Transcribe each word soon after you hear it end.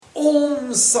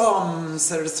Om Sam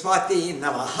Saraswati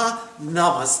Namaha.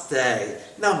 Namaste.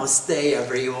 Namaste,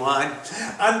 everyone.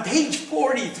 On page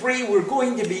 43, we're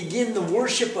going to begin the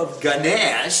worship of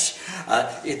Ganesh.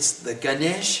 It's the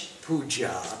Ganesh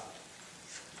Puja.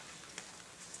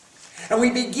 And we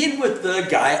begin with the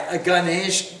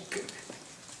Ganesh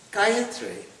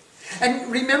Gayatri.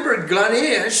 And remember,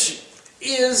 Ganesh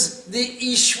is the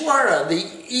Ishwara, the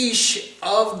Ish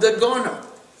of the Gana.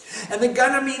 And the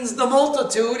Gana means the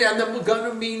multitude, and the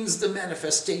Gana means the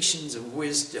manifestations of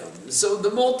wisdom. So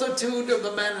the multitude of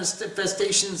the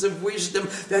manifestations of wisdom,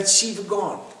 that's Shiva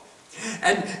Gana.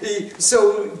 And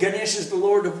so Ganesh is the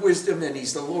Lord of wisdom, and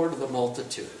he's the Lord of the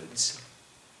multitudes.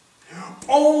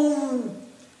 Om,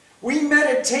 we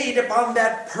meditate upon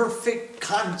that perfect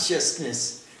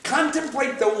consciousness.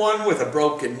 Contemplate the one with a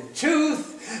broken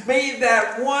tooth. May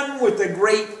that one with the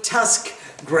great tusk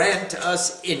grant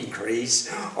us increase.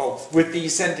 Oh, with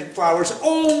these scented flowers,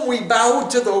 oh, we bow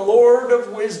to the Lord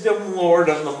of wisdom, Lord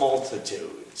of the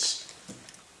multitudes.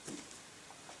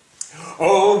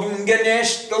 Oh,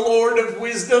 Ganesh, the Lord of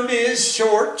wisdom, is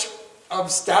short, of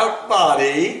stout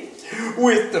body,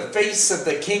 with the face of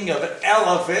the king of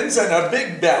elephants and a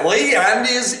big belly, and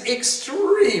is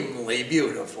extremely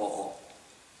beautiful.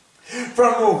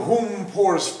 From whom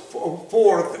pours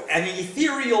forth an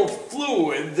ethereal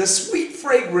fluid, the sweet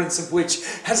fragrance of which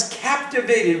has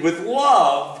captivated with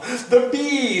love the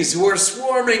bees who are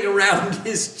swarming around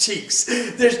his cheeks.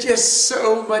 There's just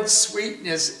so much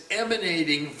sweetness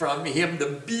emanating from him.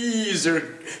 The bees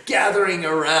are gathering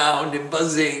around and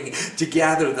buzzing to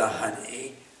gather the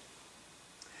honey.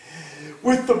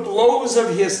 With the blows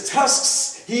of his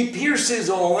tusks, he pierces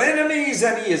all enemies,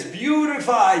 and he is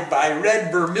beautified by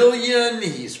red vermilion.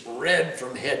 He's red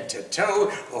from head to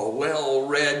toe, a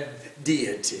well-read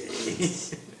deity.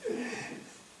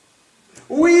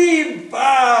 We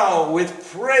bow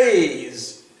with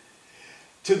praise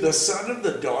to the son of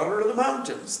the daughter of the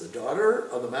mountains. The daughter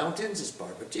of the mountains is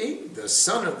Parvati. The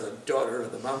son of the daughter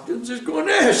of the mountains is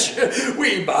Ganesh.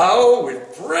 We bow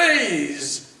with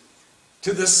praise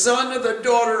to the son of the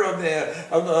daughter of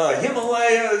the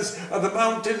Himalayas, of the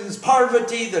mountains,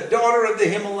 Parvati, the daughter of the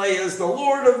Himalayas, the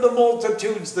Lord of the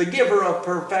multitudes, the giver of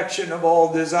perfection of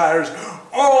all desires.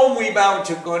 Oh, we bow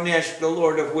to Ganesh, the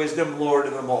Lord of wisdom, Lord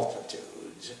of the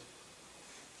multitudes.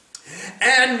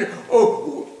 And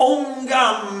Om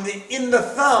Gam, in the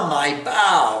thumb I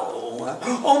bow.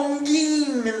 Om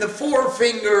Gim, in the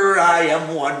forefinger I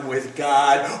am one with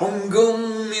God. Om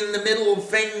Gum, in the middle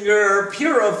finger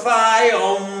purify.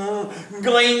 Om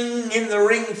Gling, in the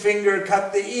ring finger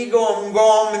cut the ego. Om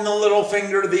Gom, in the little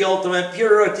finger the ultimate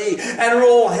purity. And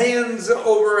roll hands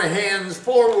over hands,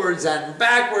 forwards and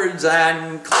backwards,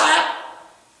 and clap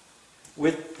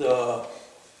with the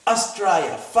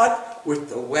Astraya Fat, with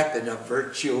the weapon of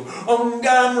virtue. Om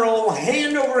Gam, roll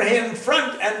hand over hand,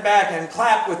 front and back, and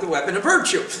clap with the weapon of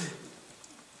virtue.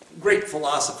 Great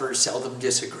philosophers seldom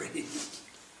disagree.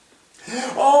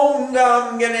 Om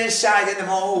Gam Ganeshaya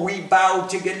Namo, we bow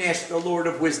to Ganesh, the Lord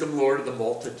of wisdom, Lord of the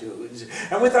multitudes.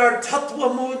 And with our Tattva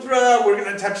Mudra, we're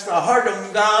going to touch the heart.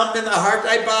 Om Gam, in the heart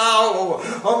I bow.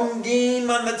 Om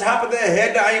Gim, on the top of the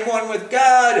head, I am one with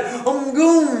God. Om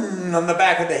Gum, on the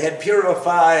back of the head,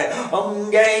 purify.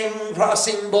 Om Gam,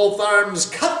 crossing both arms,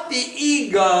 cut the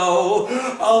ego.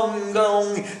 Om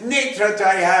Gam,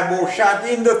 Netrataya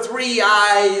Boshat, in the three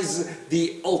eyes,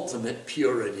 the ultimate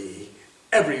purity.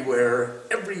 Everywhere,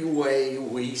 every way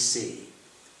we see.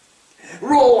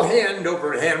 Roll hand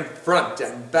over hand, front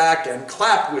and back, and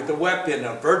clap with the weapon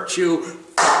of virtue.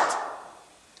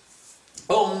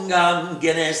 Om Gam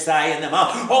Ganeshaya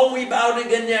Namah. Oh, we bow to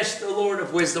Ganesh, the Lord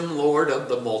of wisdom, Lord of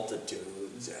the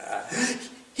multitudes.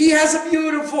 He has a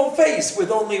beautiful face with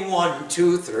only one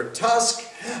tooth or tusk,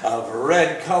 of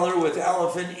red color with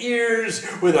elephant ears,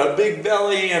 with a big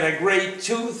belly and a great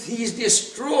tooth. He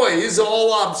destroys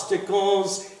all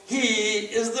obstacles. He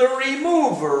is the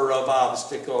remover of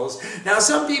obstacles. Now,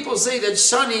 some people say that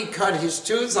Shani cut his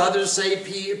tooth. Others say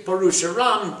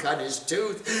Parusharam cut his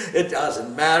tooth. It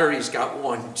doesn't matter. He's got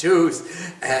one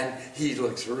tooth, and he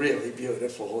looks really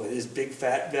beautiful with his big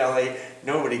fat belly.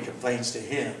 Nobody complains to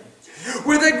him.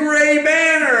 With a gray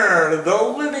banner, the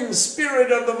living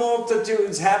spirit of the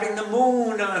multitudes, having the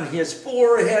moon on his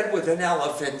forehead with an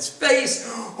elephant's face.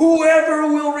 Whoever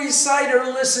will recite or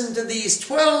listen to these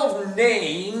 12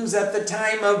 names at the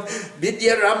time of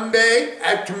Vidyarambe,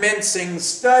 at commencing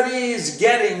studies,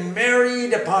 getting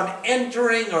married, upon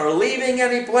entering or leaving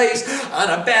any place, on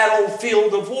a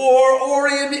battlefield of war, or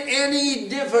in any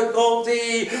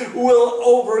difficulty, will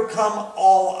overcome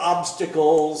all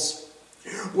obstacles.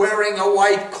 Wearing a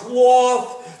white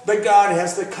cloth, The God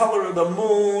has the color of the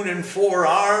moon and 4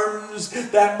 arms.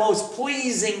 That most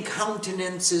pleasing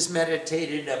countenance is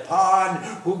meditated upon,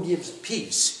 who gives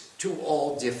peace to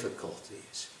all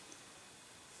difficulties.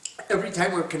 Every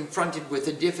time we're confronted with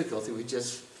a difficulty, we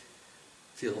just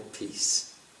feel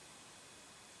peace.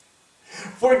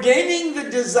 For gaining the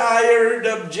desired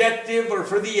objective or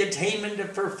for the attainment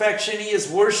of perfection, he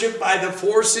is worshipped by the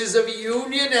forces of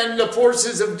union and the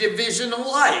forces of division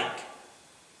alike.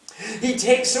 He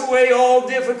takes away all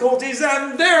difficulties,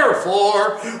 and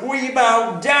therefore we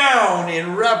bow down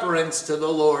in reverence to the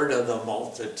Lord of the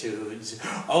multitudes.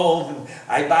 Oh,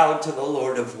 I bow to the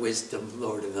Lord of wisdom,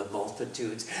 Lord of the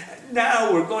multitudes.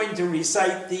 Now we're going to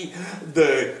recite the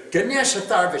Ganesh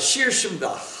Atharva Shirsham, the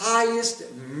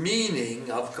highest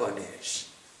meaning of Ganesh.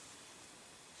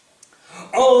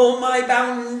 Oh, my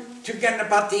bound to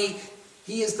Ganapati.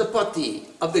 He is the Pati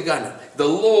of the Gana, the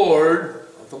Lord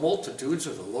the multitudes,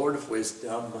 or the Lord of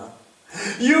wisdom.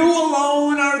 You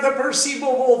alone are the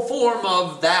perceivable form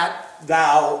of that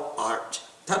thou art.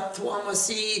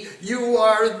 Tattvamasi, you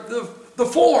are the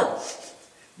form.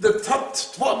 The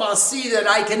Tattvamasi that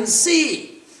I can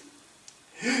see.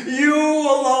 You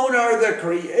alone are the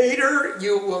creator.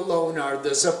 You alone are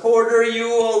the supporter.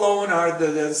 You alone are the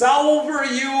dissolver.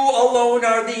 You alone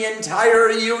are the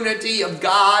entire unity of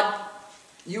God.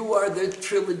 You are the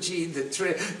trilogy, the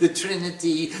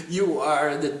Trinity. You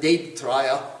are the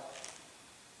Daitraya,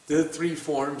 the 3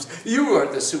 forms. You are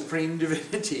the supreme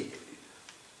divinity.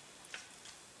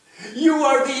 You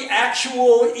are the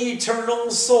actual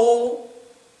eternal soul.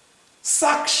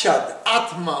 Sakshat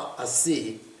Atma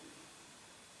Asi.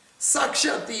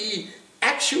 Sakshat, the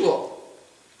actual.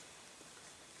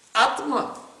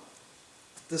 Atma,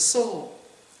 the soul.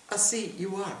 Asi,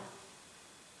 you are.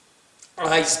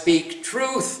 I speak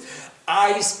truth.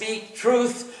 I speak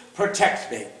truth. Protect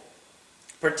me.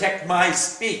 Protect my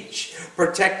speech.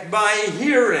 Protect my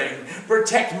hearing.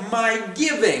 Protect my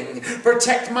giving.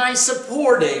 Protect my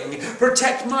supporting.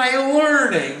 Protect my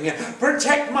learning.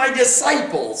 Protect my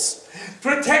disciples.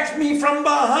 Protect me from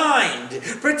behind.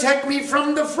 Protect me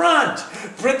from the front.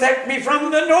 Protect me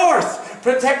from the north.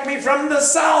 Protect me from the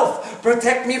south.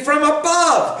 Protect me from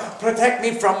above. Protect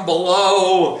me from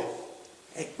below.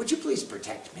 Hey, would you please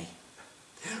protect me?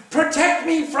 Protect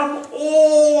me from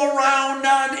all around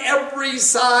on every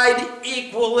side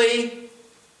equally.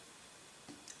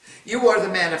 You are the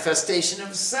manifestation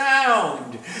of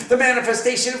sound, the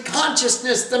manifestation of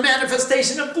consciousness, the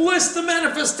manifestation of bliss, the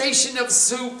manifestation of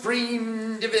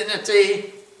supreme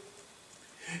divinity.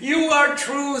 You are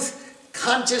truth,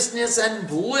 consciousness, and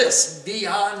bliss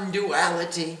beyond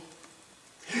duality.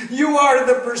 You are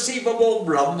the perceivable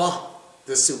Brahma,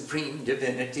 the supreme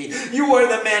divinity. You are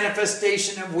the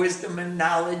manifestation of wisdom and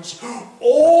knowledge.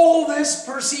 All this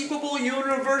perceivable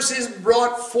universe is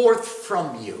brought forth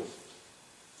from you.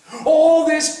 All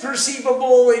this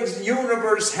perceivable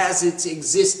universe has its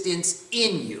existence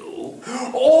in you.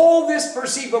 All this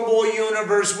perceivable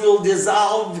universe will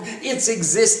dissolve its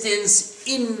existence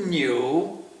in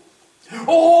you.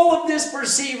 All of this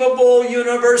perceivable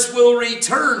universe will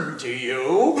return to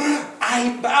you.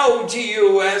 I bow to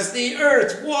you as the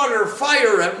earth, water,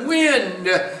 fire, and wind.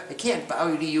 I can't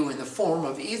bow to you in the form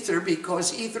of ether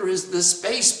because ether is the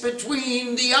space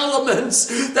between the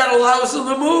elements that allows them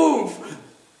to move.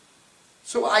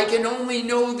 So I can only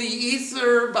know the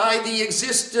ether by the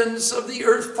existence of the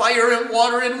earth, fire, and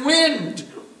water, and wind.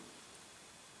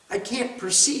 I can't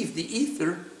perceive the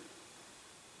ether.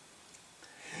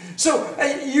 So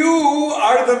you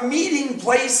are the meeting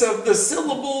place of the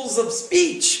syllables of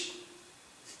speech.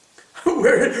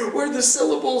 Where the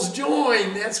syllables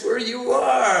join, that's where you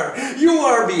are. You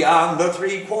are beyond the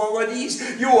 3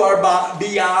 qualities. You are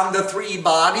beyond the 3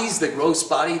 bodies, the gross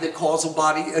body, the causal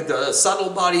body, the subtle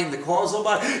body, and the causal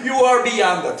body. You are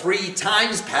beyond the 3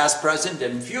 times, past, present,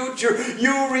 and future.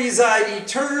 You reside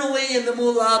eternally in the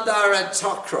Muladhara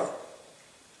Chakra.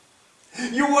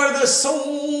 You are the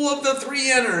soul of the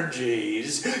 3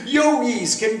 energies.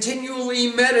 Yogis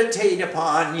continually meditate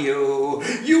upon you.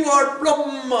 You are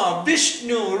Brahma,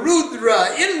 Vishnu,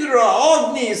 Rudra, Indra,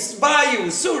 Agni, Vayu,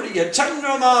 Surya,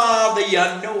 Chandrama, the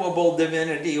unknowable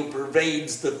divinity who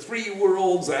pervades the 3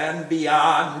 worlds and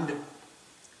beyond.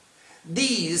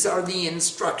 These are the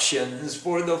instructions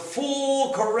for the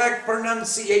full correct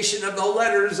pronunciation of the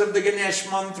letters of the Ganesh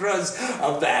mantras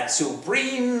of that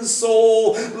supreme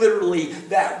soul, literally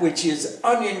that which is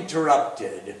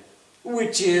uninterrupted,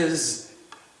 which is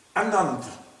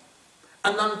Ananta,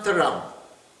 Anantaram.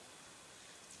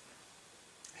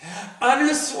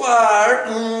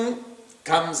 Anuswar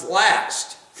comes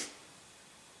last.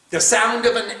 The sound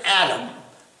of an atom.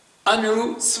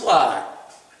 Anuswar.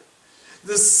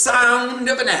 the sound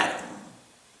of an atom.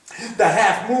 The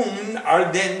half moon,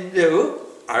 Ardendu,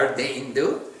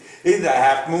 the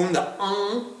half moon, the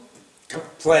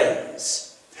plays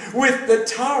with the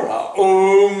Tara,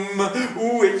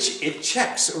 which it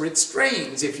checks or it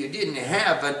strains. If you didn't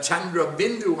have a Chandra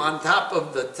Bindu on top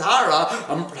of the Tara,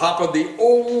 on top of the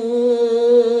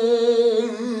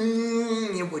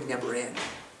it would never end.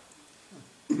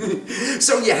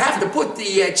 So you have to put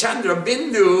the Chandra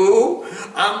Bindu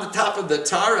on the top of the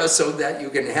Tara so that you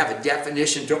can have a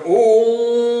definition to Om.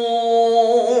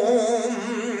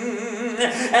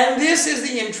 And this is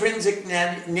the intrinsic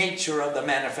nature of the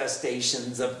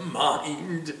manifestations of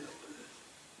mind.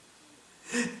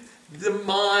 The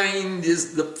mind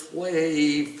is the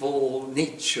playful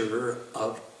nature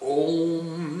of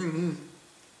Om,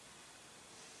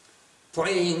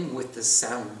 playing with the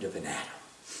sound of an atom.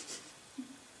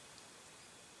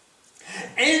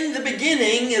 In the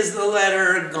beginning is the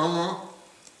letter G.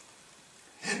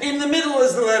 In the middle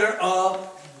is the letter A.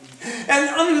 And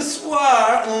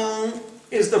Anuswar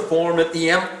is the form at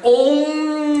the M.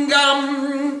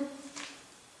 Ongam.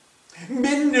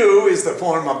 Bindu is the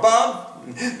form above.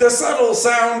 The subtle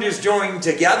sound is joined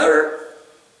together.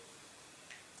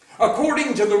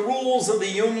 According to the rules of the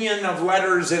union of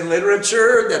letters in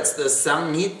literature, that's the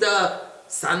Samhita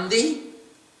Sandhi.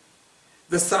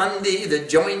 The Sandhi, the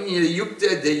joining, the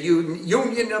Yukta, the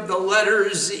union of the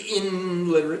letters in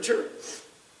literature.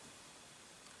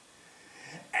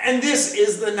 And this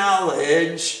is the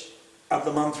knowledge of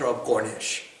the mantra of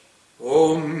Ganesh.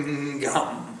 Om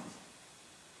Gam.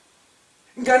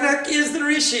 Ganak is the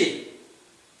Rishi.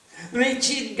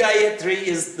 Richid Gayatri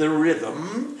is the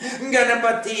rhythm.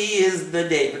 Ganapati is the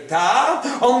Devata.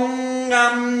 Om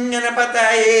Gam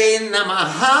Ganapataye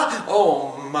Namaha.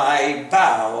 Om, I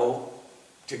bow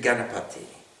to Ganapati.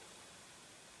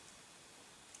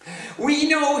 We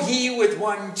know he with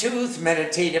one tooth,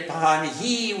 meditate upon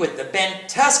he with the bent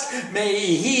tusk. May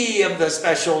he of the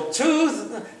special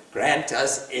tooth grant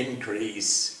us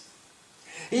increase.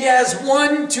 He has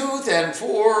one tooth and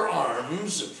 4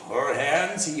 arms, 4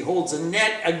 hands. He holds a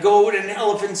net, a goat, an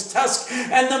elephant's tusk,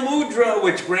 and the mudra,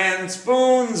 which grants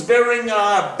spoons, bearing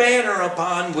a banner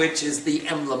upon which is the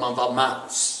emblem of a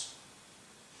mouse.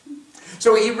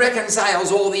 So he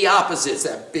reconciles all the opposites,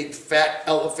 that big fat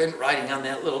elephant riding on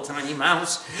that little tiny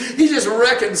mouse. He just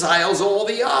reconciles all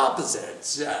the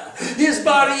opposites. His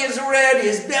body is red,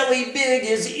 his belly big,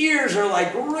 his ears are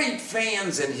like great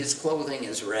fans, and his clothing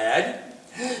is red.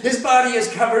 His body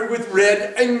is covered with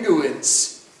red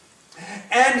unguents,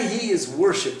 and he is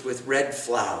worshipped with red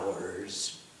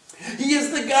flowers. He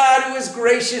is the God who is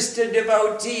gracious to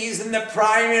devotees and the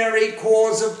primary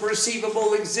cause of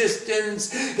perceivable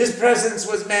existence. His presence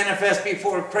was manifest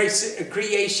before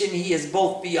creation. He is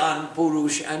both beyond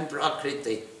Purush and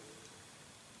Prakriti.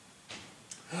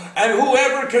 And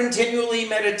whoever continually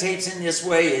meditates in this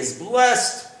way is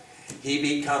blessed.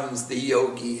 He becomes the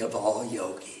yogi of all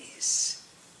yogis.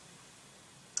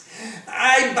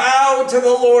 I bow to the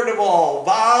Lord of all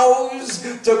bows,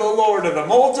 to the Lord of the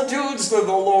multitudes, to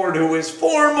the Lord who is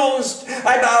foremost.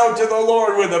 I bow to the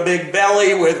Lord with a big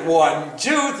belly, with one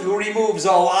tooth, who removes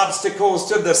all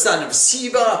obstacles, to the son of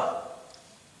Shiva,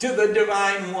 to the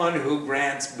divine one who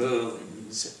grants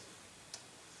boons.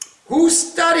 Who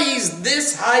studies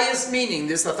this highest meaning,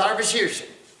 this Atharvashirsha,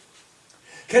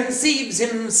 conceives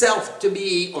himself to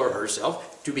be, or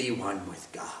herself, to be one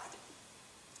with God.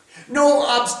 No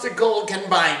obstacle can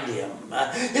bind him.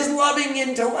 His loving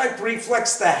intellect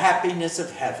reflects the happiness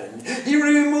of heaven. He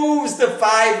removes the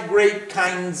 5 great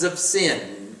kinds of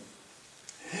sin.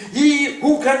 He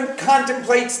who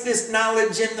contemplates this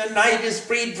knowledge in the night is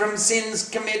freed from sins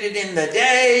committed in the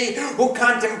day. Who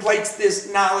contemplates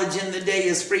this knowledge in the day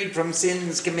is freed from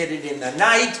sins committed in the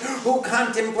night. Who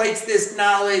contemplates this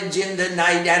knowledge in the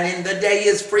night and in the day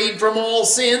is freed from all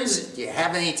sins. Do you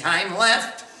have any time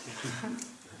left?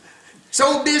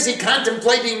 So busy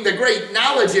contemplating the great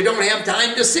knowledge, you don't have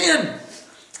time to sin.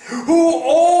 Who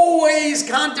always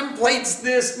contemplates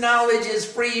this knowledge is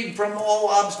freed from all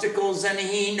obstacles, and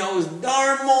he knows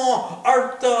Dharma,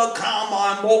 Artha,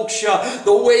 Kama, Moksha,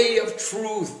 the way of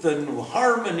truth and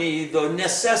harmony, the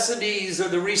necessities or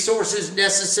the resources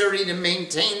necessary to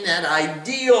maintain that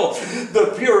ideal,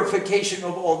 the purification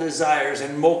of all desires,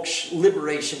 and moksha,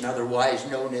 liberation, otherwise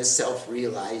known as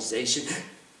self-realization.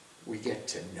 We get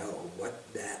to know what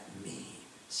that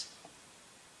means.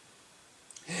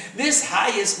 This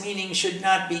highest meaning should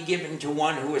not be given to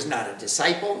one who is not a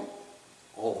disciple.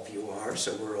 All of you are,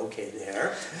 so we're okay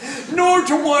there. Nor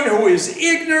to one who is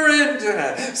ignorant.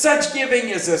 Such giving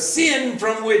is a sin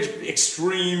from which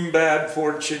extreme bad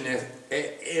fortune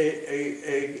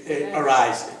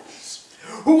arises.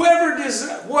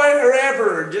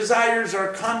 Wherever desires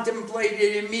are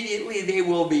contemplated, immediately they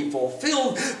will be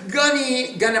fulfilled.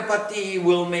 Ganapati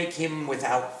will make him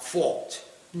without fault.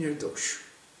 Nirdosha.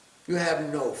 You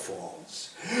have no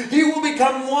faults. He will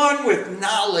become one with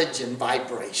knowledge and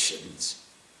vibrations.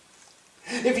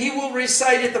 If he will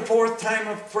recite at the fourth time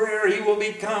of prayer, he will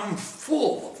become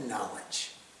full of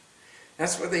knowledge.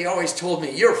 That's what they always told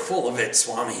me. You're full of it,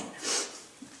 Swami.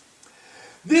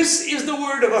 This is the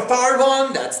word of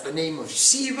Atharvan. That's the name of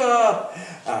Shiva.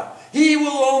 He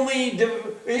will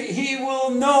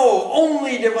know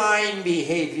only divine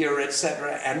behavior,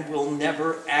 etc., and will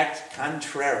never act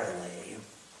contrarily.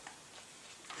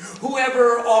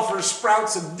 Whoever offers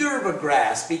sprouts of durva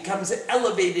grass becomes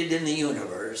elevated in the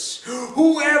universe.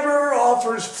 Whoever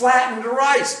offers flattened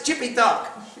rice, chipitak,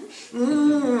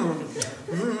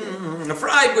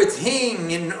 fried with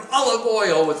hing in olive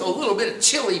oil with a little bit of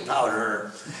chili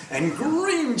powder and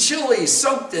green chili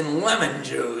soaked in lemon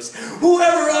juice.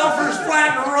 Whoever offers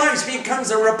flattened rice becomes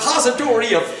a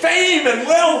repository of fame and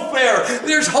welfare.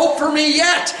 There's hope for me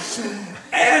yet.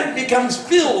 And becomes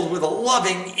filled with a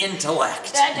loving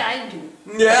intellect. That I do.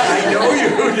 Yeah, I know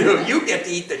you do. You get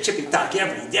to eat the chipitak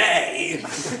every day.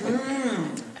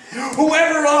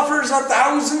 Whoever offers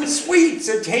 1,000 sweets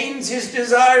attains his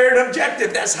desired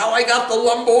objective. That's how I got the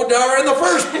Lambodar in the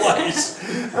first place.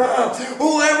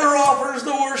 Whoever offers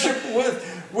the worship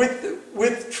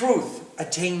with truth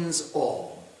attains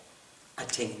all.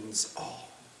 Attains all.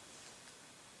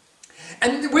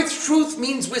 And with truth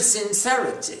means with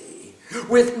sincerity.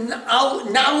 With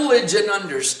knowledge and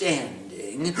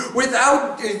understanding,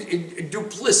 without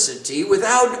duplicity,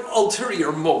 without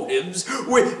ulterior motives,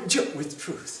 with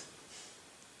truth,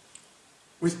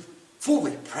 with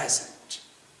fully present.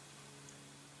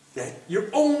 That your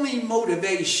only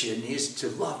motivation is to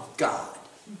love God.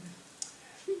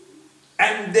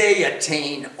 And they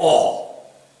attain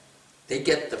all. They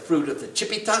get the fruit of the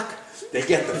chipitak, they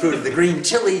get the fruit of the green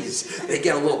chilies, they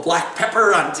get a little black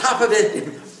pepper on top of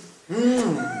it.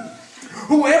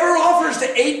 Whoever offers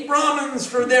to 8 Brahmins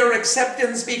for their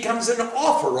acceptance becomes an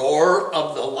offerer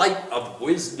of the light of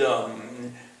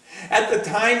wisdom. At the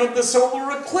time of the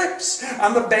solar eclipse,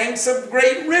 on the banks of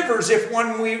great rivers, if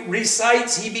one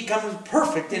recites, he becomes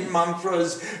perfect in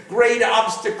mantras. Great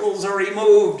obstacles are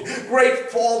removed. Great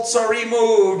faults are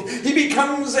removed. He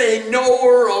becomes a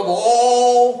knower of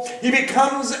all. He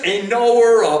becomes a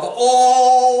knower of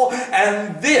all.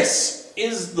 And this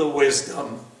is the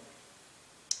wisdom.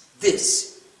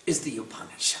 This is the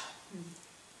Upanishad.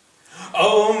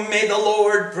 Oh, may the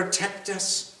Lord protect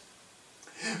us.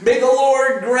 May the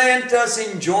Lord grant us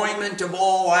enjoyment of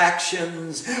all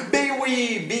actions. May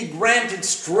we be granted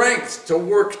strength to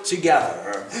work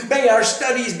together. May our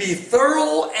studies be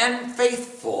thorough and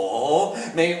faithful.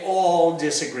 May all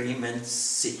disagreements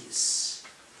cease.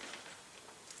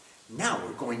 Now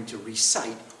we're going to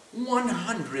recite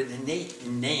 108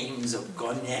 names of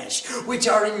Ganesh, which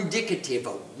are indicative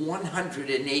of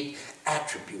 108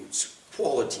 attributes,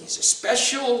 qualities,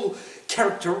 special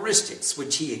characteristics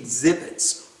which he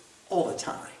exhibits all the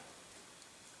time.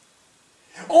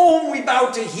 Om, we bow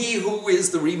to he who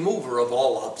is the remover of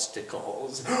all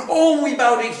obstacles. Om, we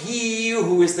bow to he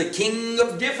who is the king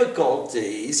of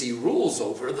difficulties. He rules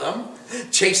over them,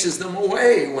 chases them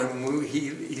away when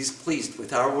he's pleased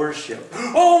with our worship.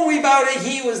 Om, we bow to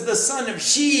he who is the son of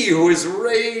Shi, who is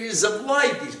rays of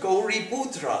light. He's Gauri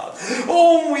Putra.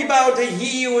 Om, we bow to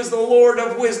he who is the Lord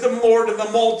of wisdom, Lord of the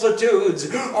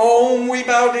multitudes. Om, we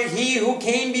bow to he who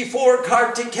came before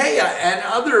Kartikeya, and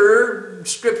other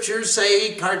scriptures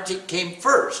say Kartik came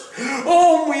first.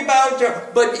 Oh, we bow to,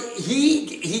 but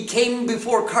he came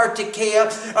before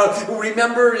Kartikeya.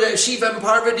 Remember, Shiva and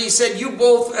Parvati said, you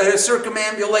both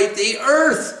circumambulate the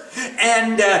earth,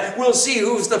 and we'll see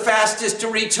who's the fastest to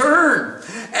return.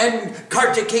 And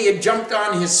Kartikeya jumped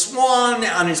on his swan,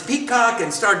 on his peacock,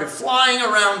 and started flying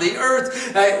around the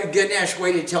earth. Ganesh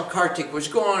waited till Kartik was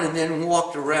gone and then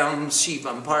walked around Shiva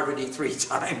and Parvati 3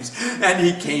 times. And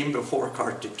he came before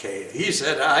Kartikeya. He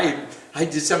said, I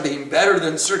did something better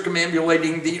than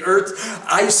circumambulating the earth.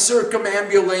 I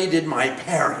circumambulated my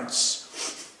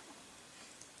parents.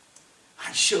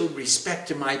 I showed respect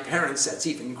to my parents. That's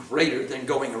even greater than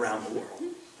going around the world.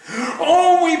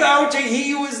 Oh, we bow to he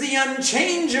who is the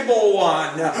unchangeable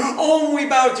one. Oh, we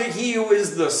bow to he who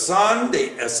is the Son,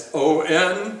 the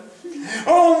S-O-N.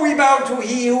 Oh, we bow to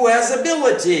he who has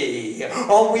ability.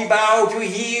 Oh, we bow to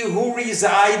he who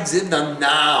resides in the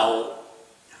now.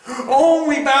 Oh,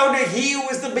 we bow to he who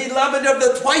is the beloved of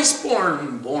the twice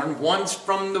born, born once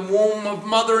from the womb of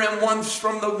mother and once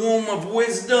from the womb of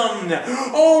wisdom.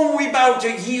 Oh, we bow to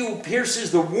he who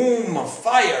pierces the womb of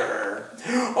fire.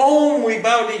 Oh, we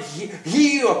bow to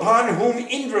he upon whom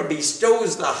Indra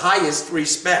bestows the highest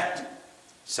respect.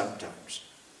 Sometimes.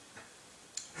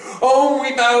 Oh,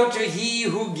 we bow to he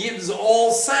who gives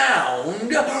all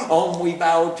sound. Oh, we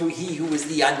bow to he who is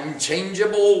the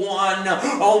unchangeable one.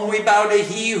 Oh, we bow to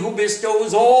he who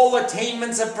bestows all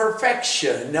attainments of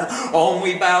perfection. Oh,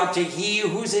 we bow to he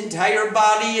whose entire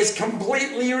body is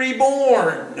completely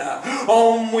reborn.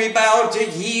 Oh, we bow to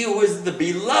he who is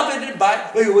beloved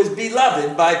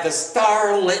by the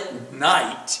starlit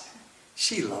night.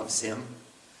 She loves him.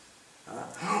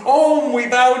 Oh, we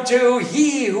bow to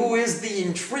he who is the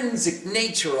intrinsic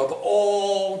nature of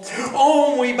all.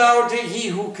 Oh, we bow to he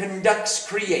who conducts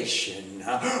creation.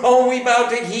 Oh, we bow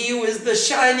to he who is the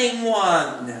shining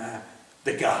one,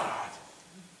 the God.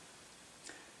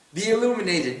 The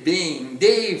illuminated being,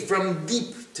 day from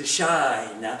deep to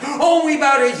shine. Oh, we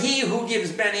bow to he who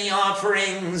gives many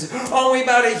offerings. Oh, we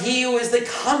bow to he who is the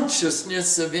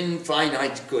consciousness of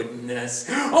infinite goodness.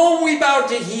 Oh, we bow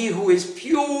to he who is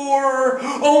pure.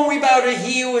 Oh, we bow to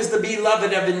he who is the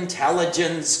beloved of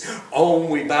intelligence. Oh,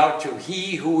 we bow to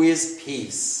he who is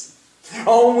peace.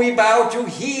 Oh, we bow to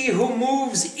he who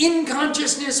moves in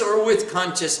consciousness or with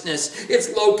consciousness.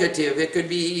 It's locative. It could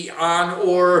be on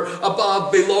or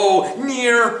above, below,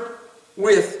 near,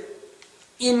 with,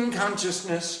 in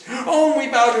consciousness. Oh, we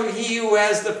bow to he who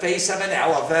has the face of an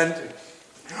elephant.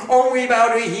 Oh, we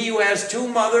bow to he who has two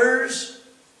mothers.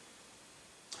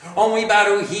 Oh, we bow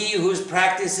to he whose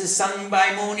practice is sung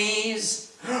by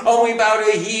Munis. Oh, we bow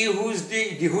to he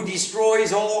who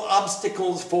destroys all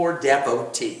obstacles for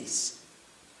devotees.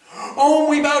 Oh,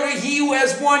 we bow to he who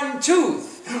has one tooth.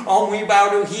 Oh, we bow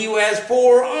to he who has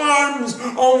 4 arms.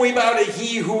 Oh, we bow to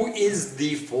he who is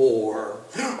the 4.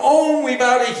 Oh, we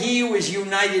bow to he who is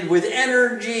united with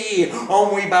energy.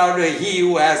 Oh, we bow to he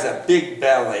who has a big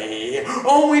belly.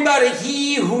 Oh, we bow to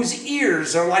he whose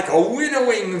ears are like a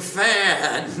winnowing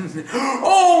fan.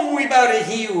 Oh, we bow to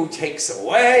he who takes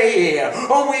away.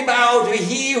 Oh, we bow to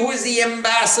he who is the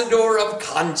ambassador of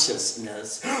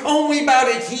consciousness. Oh, we bow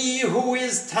to he who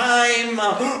is time.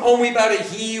 Oh, we bow to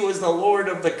he who is the Lord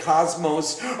of the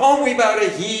cosmos. Oh, we bow to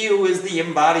he who is the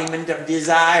embodiment of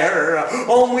desire.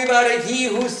 Oh, we bow to he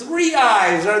whose 3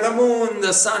 eyes are the moon,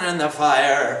 the sun, and the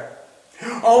fire.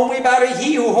 Oh, we bow to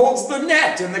he who holds the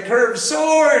net and the curved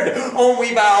sword. Oh,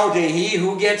 we bow to he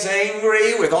who gets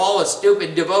angry with all the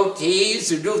stupid devotees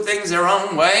who do things their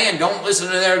own way and don't listen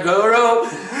to their guru.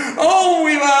 Oh,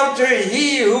 we bow to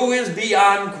he who is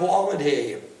beyond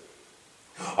quality.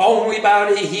 Oh, we bow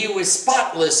to he who is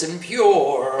spotless and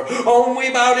pure. Oh,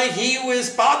 we bow to he who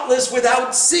is spotless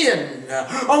without sin.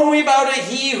 Oh, we bow to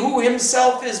he who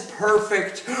himself is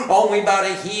perfect. Oh, we bow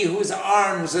to he whose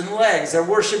arms and legs are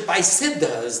worshipped by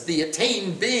siddhas, the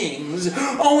attained beings.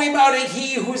 Oh, we bow to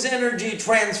he whose energy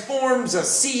transforms a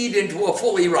seed into a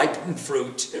fully ripened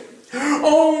fruit.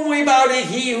 Oh, we bow to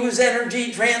he whose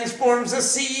energy transforms a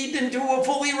seed into a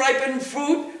fully ripened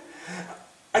fruit.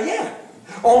 Again.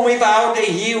 Oh, we bow to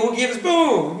he who gives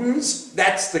boons.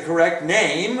 That's the correct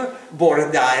name.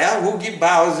 Borodaya, who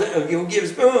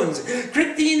gives boons.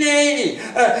 Kritine.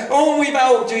 Oh, we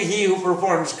bow to he who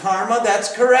performs karma.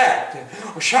 That's correct.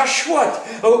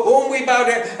 Shashwat. Oh, we bow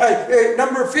to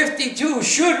number 52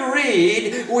 should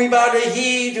read. We bow to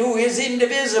he who is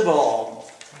indivisible,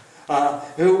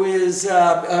 who is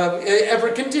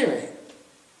ever continuing.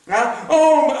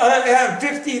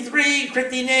 53,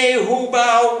 Kritine,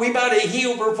 we bow to he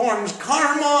who performs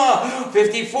karma.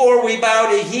 54, we bow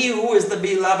to he who is the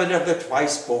beloved of the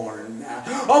twice born.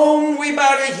 Oh, we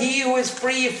bow to he who is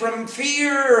free from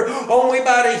fear. Oh, we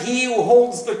bow to he who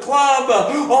holds the club.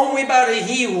 Oh, we bow to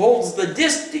he who holds the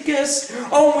discus.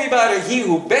 Oh, we bow to he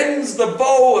who bends the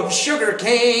bow of sugar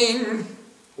cane.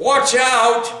 Watch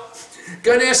out!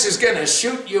 Ganesh is going to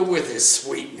shoot you with his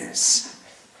sweetness.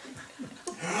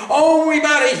 Oh, we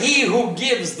bow to he who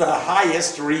gives the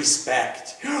highest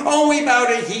respect. Oh, we bow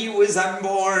to he who is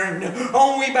unborn.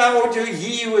 Oh, we bow to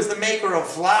he who is the maker of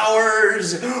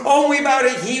flowers. Oh, we bow to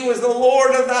he who is the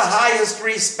Lord of the highest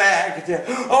respect.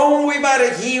 Oh, we bow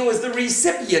to he who is the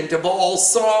recipient of all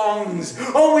songs.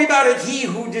 Oh, we bow to he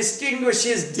who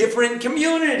distinguishes different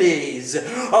communities.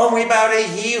 Oh, we bow to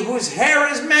he whose hair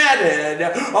is matted.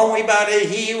 Oh, we bow to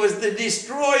he who is the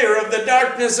destroyer of the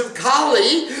darkness of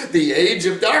Kali, the age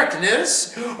of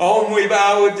darkness. Oh, we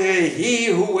bow to he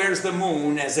who wears the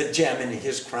moon as a gem in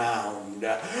his crown.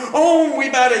 Oh, we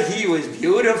bow to he who is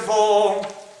beautiful.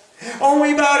 Oh,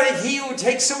 we bow to he who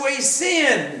takes away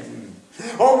sin.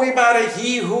 Oh, we bow to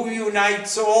he who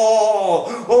unites all.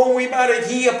 Oh, we bow to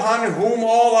he upon whom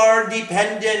all are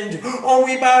dependent. Oh,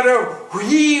 we bow to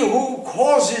he who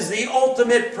causes the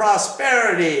ultimate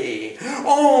prosperity.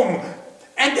 Oh,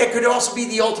 and there could also be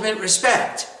the ultimate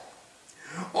respect.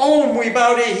 Oh, we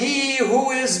bow to he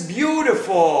who is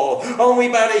beautiful. Oh, we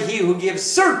bow to he who gives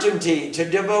certainty to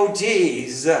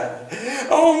devotees.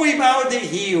 Oh, we bow to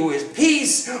he who is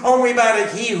peace. Oh, we bow to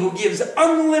he who gives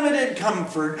unlimited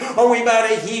comfort. Oh, we bow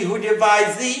to he who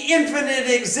divides the infinite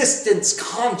existence,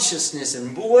 consciousness,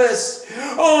 and bliss.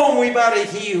 Oh, we bow to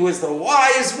he who is the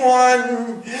wise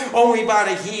one. Oh, we bow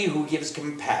to he who gives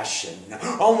compassion.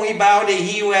 Oh, we bow to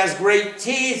he who has great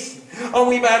teeth. Oh,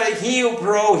 we bow to he who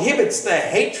prohibits the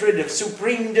hatred of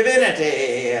supreme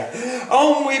divinity.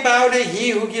 Oh, we bow to he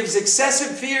who gives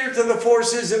excessive fear to the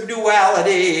forces of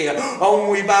duality.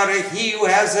 Oh, we bow to he who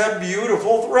has a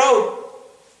beautiful throat.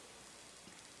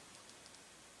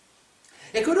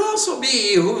 It could also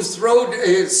be whose throat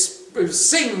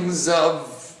sings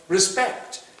of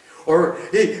respect, or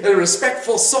a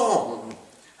respectful song.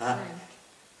 Huh?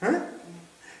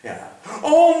 Yeah.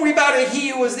 Oh, we bow to he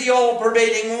who is the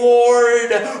all-pervading Lord.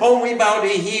 Oh, we bow to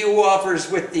he who offers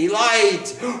with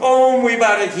delight. Oh, we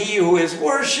bow to he who is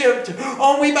worshipped.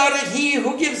 Oh, we bow to he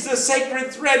who gives the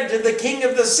sacred thread to the king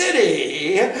of the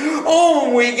city.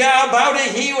 Oh, we bow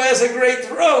to he who has a great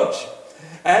throat.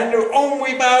 And oh,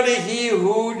 we bow to he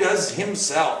who does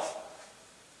himself.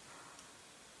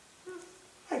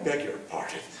 I beg your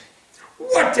pardon.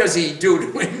 What does he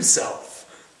do to himself?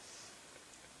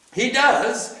 He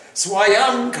does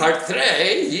Swayam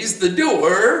Kartre, he's the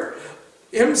doer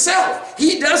himself.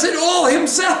 He does it all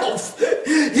himself.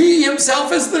 He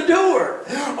himself is the doer.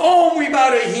 Oh, we bow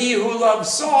to he who loves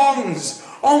songs.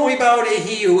 Oh, we bow to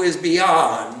he who is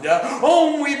beyond.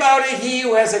 Oh, we bow to he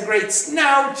who has a great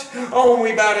snout. Oh,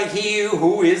 we bow to he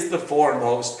who is the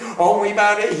foremost. Oh, we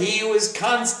bow to he who is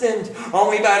constant. Oh,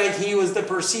 we bow to he who is the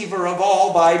perceiver of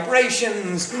all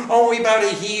vibrations. Oh, we bow to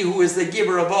he who is the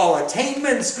giver of all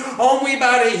attainments. Oh, we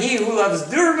bow to he who loves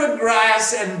durva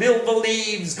grass and bilva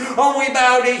leaves. Oh, we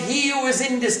bow to he who is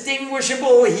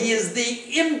indistinguishable. He is the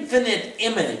infinite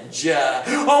image.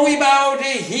 Oh, we bow to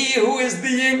he who is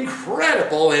the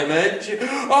incredible image.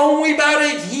 Oh, we bow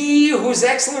to he whose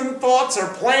excellent thoughts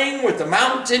are playing with the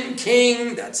mountain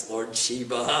king. That's Lord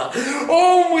Shiva.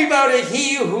 Oh, we bow to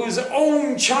he whose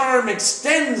own charm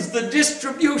extends the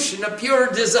distribution of pure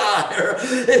desire.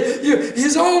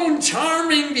 His own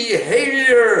charming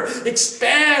behavior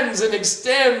expands and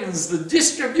extends the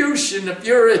distribution of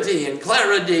purity and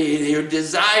clarity, the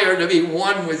desire to be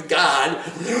one with God.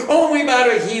 Oh, we bow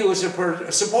to he who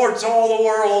supports all the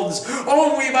worlds.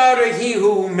 Oh, we bow to he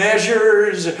who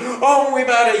measures. Oh, we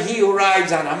bow to he who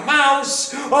rides on a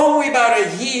mouse. Oh, we bow to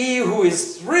he who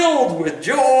is thrilled with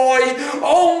joy.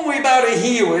 Oh, we bow to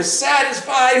he who is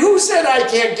satisfied. Who said I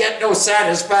can't get no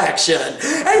satisfaction?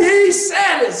 And he's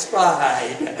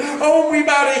satisfied. Oh, we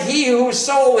bow to he whose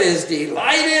soul is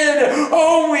delighted.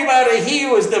 Oh, we bow to he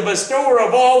who is the bestower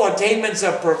of all attainments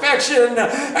of perfection.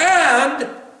 And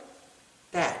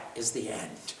that is the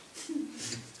end.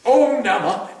 Om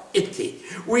Namah Iti.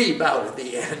 We bow to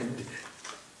the end.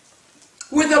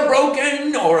 With a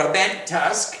broken or a bent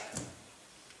tusk,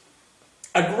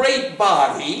 a great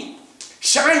body,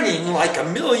 shining like a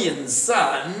million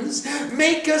suns,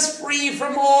 make us free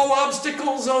from all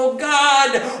obstacles, O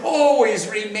God. Always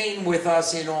remain with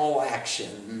us in all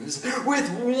actions. With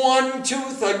one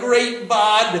tooth, a great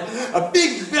bod, a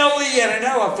big belly, and an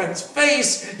elephant's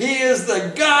face, he is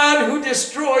the God who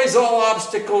destroys all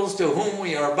obstacles, to whom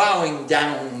we are bowing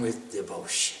down with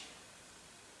devotion.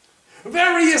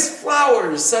 Various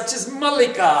flowers such as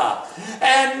Mallika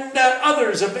and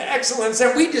others of excellence,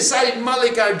 and we decided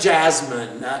Mallika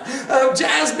jasmine,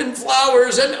 jasmine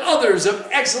flowers and others of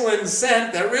excellent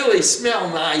scent that really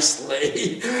smell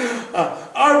nicely,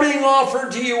 are being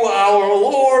offered to you, our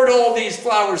Lord. All these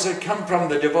flowers that come from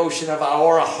the devotion of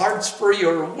our hearts for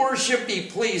your worship, be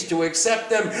pleased to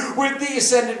accept them. With these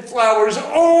scented flowers,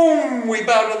 Om, we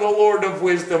bow to the Lord of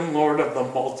wisdom, Lord of the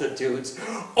multitudes.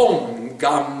 Om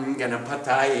Gam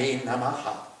Ganapataye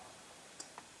Namaha.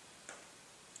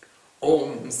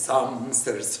 Om Sam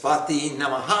Saraswati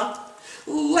Namaha.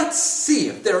 Let's see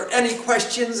if there are any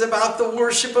questions about the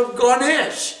worship of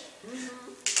Ganesh.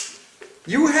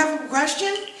 You have a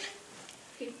question?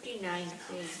 59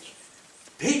 page.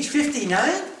 Page 59?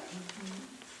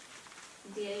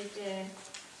 There is a,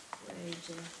 where is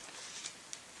it?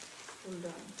 Hold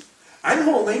on. I'm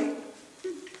holding.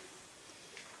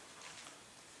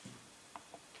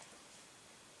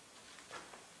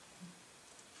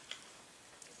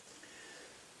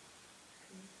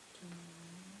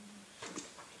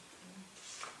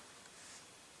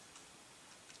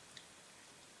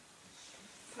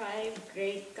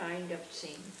 great kind of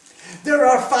sin? There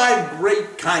are 5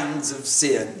 great kinds of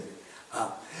sin.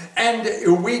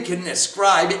 And we can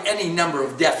ascribe any number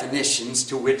of definitions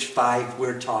to which 5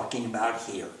 we're talking about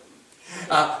here.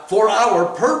 For our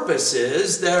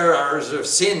purposes, there are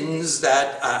sins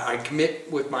that I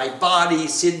commit with my body,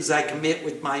 sins I commit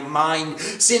with my mind,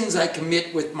 sins I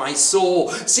commit with my soul,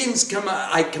 sins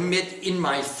I commit in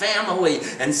my family,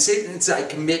 and sins I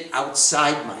commit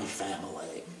outside my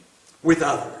family with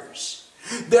others.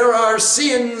 There are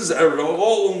sins, there are a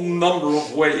whole number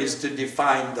of ways to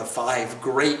define the 5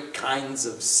 great kinds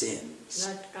of sins.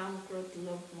 Not Kam, Krodh,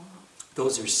 Lobh, Moha.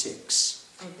 Those are 6.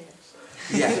 Oh, that's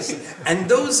Yes, and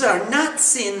those are not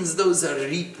sins, those are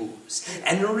ripus.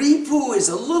 And ripu is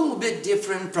a little bit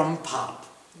different from pap.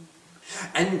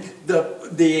 And the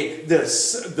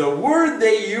word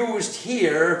they used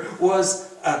here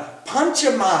was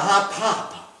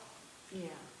panchamahapapa. yeah.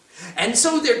 And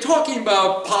so they're talking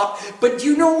about pap, but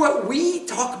you know what? We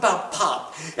talk about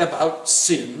pap, about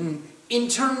sin, in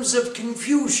terms of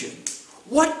confusion.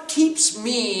 What keeps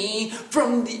me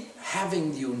from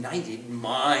having the united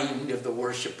mind of the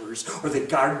worshippers or the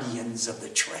guardians of the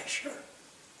treasure?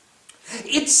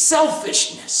 It's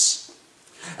selfishness.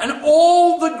 And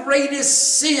all the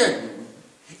greatest sin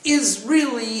is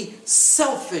really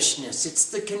selfishness. It's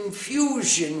the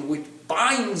confusion which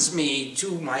binds me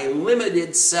to my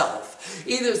limited self.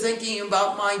 Either thinking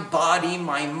about my body,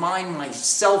 my mind,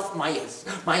 myself,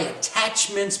 my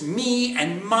attachments, me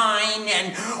and mine,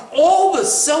 and all the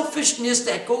selfishness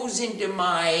that goes into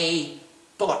my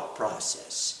thought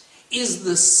process is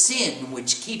the sin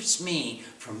which keeps me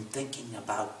from thinking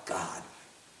about God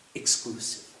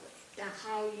exclusively.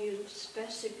 How you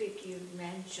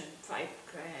mentioned 5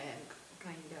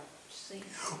 kind of sin.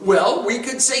 Well, we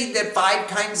could say that 5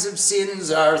 kinds of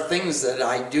sins are things that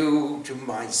I do to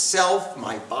myself,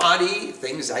 my body,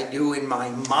 things I do in my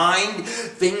mind,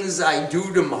 things I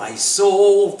do to my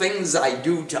soul, things I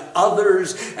do to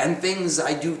others, and things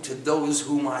I do to those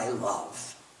whom I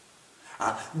love.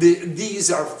 These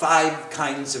are 5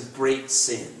 kinds of great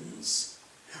sins.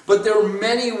 But there are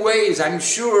many ways, I'm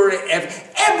sure.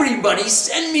 Everybody,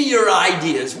 send me your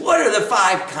ideas. What are the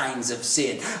 5 kinds of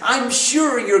sin? I'm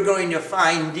sure you're going to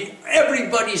find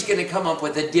everybody's going to come up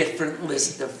with a different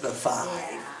list of the 5.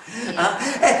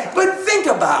 But think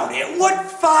about it. What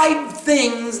 5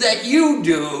 things that you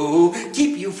do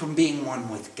keep you from being one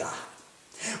with God?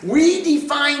 We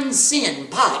define sin,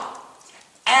 pap,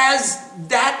 as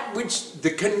that which,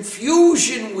 the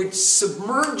confusion which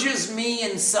submerges me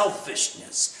in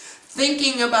selfishness,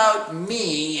 thinking about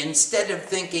me instead of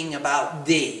thinking about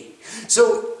thee.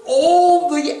 So all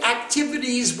the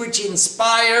activities which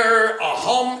inspire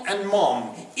aham and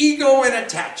mam, ego and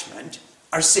attachment,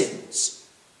 are sins.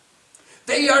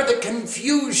 They are the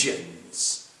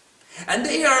confusions. And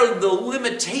they are the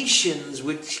limitations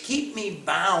which keep me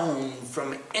bound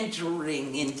from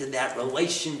entering into that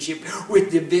relationship with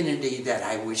divinity that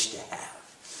I wish to have,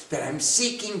 that I'm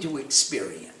seeking to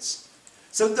experience.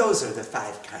 So those are the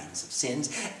 5 kinds of sins.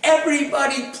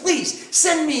 Everybody, please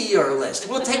send me your list.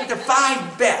 We'll take the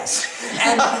 5 best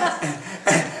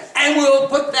and we'll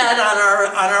put that on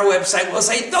our website. We'll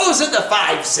say those are the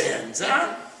 5 sins.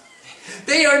 Huh?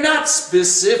 They are not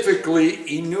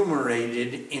specifically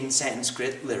enumerated in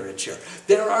Sanskrit literature.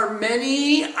 There are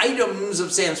many items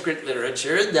of Sanskrit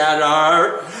literature that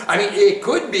are, it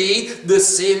could be the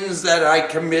sins that I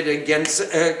commit against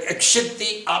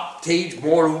Akshiti Aptej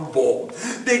Morubo.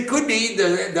 They could be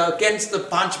against the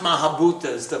Panch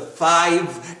Mahabhutas, the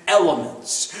 5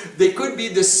 elements. They could be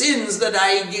the sins that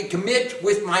I commit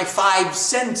with my 5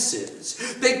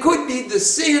 senses. They could be the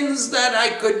sins that I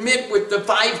commit with the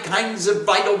 5 kinds of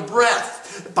vital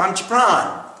breath, Panch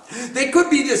Pran. They could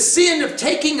be the sin of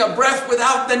taking a breath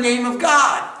without the name of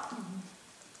God.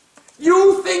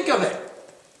 You think of it.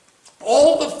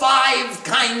 All the 5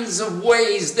 kinds of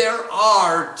ways there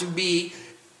are to be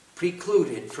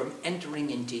precluded from entering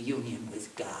into union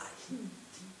with God.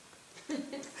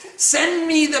 Send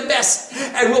me the best,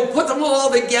 and we'll put them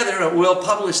all together and we'll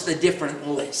publish the different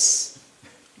lists.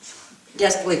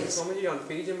 Yes, please. Swamiji, on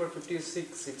page number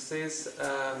 56, it says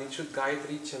Nishud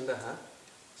Gayatri Chandaha.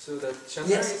 So the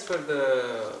Chanda is for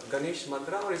the Ganesh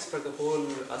mantra, or is for the whole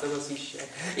Adavasishya?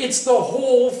 It's the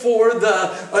whole for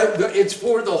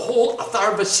the whole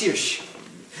Atharvasirsh.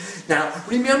 Now,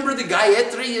 remember, the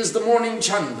Gayatri is the morning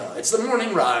Chanda. It's the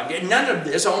morning rag. And none of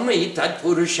this, only Tat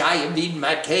Purushaya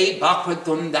Vidmake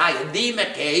Bhakratundaya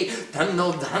Dhimake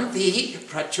Tannodhanti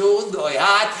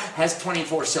Prachodayat has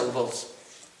 24 syllables.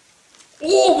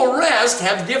 All the rest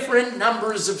have different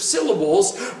numbers of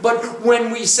syllables, but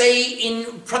when we say in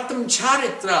Pratham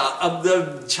Charitra of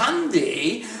the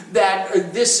Chandi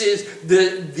that this is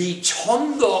the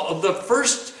chanda of the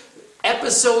first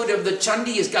episode of the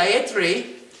Chandi is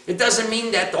Gayatri, it doesn't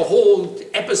mean that the whole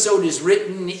episode is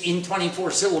written in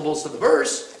 24 syllables of the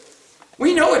verse.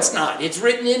 We know it's not. It's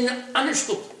written in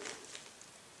Anushtup.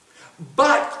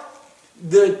 But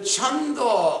the chanda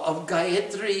of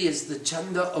Gayatri is the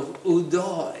chanda of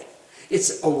Uday.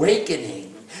 It's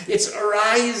awakening. It's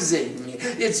arising.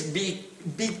 It's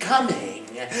becoming.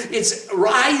 It's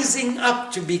rising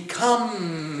up to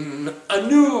become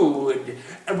renewed,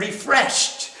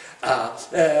 refreshed,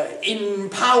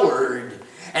 empowered.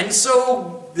 And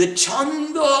so the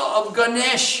chanda of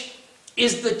Ganesh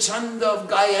is the chanda of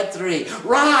Gayatri.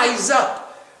 Rise up.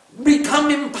 Become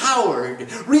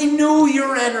empowered. Renew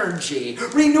your energy.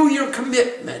 Renew your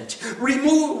commitment.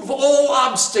 Remove all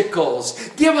obstacles.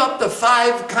 Give up the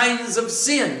 5 kinds of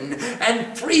sin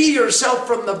and free yourself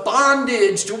from the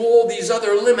bondage to all these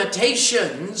other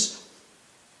limitations.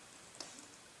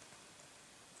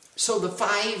 So the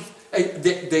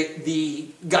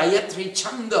Gayatri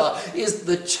Chanda is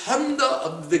the Chanda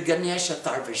of the Ganesha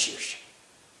Tarvashirsha.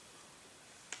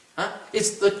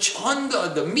 It's the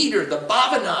chanda, the meter, the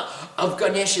bhavana of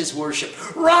Ganesha's worship.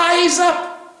 Rise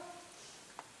up.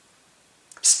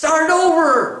 Start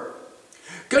over.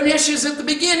 Ganesha's at the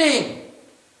beginning.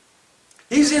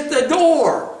 He's at the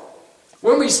door.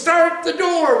 When we start the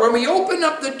door, when we open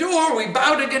up the door, we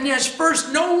bow to Ganesh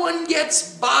first. No one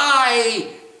gets by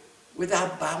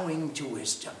without bowing to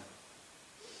wisdom.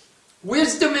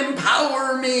 Wisdom,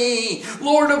 empower me.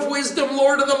 Lord of wisdom,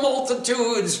 Lord of the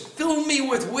multitudes. Fill me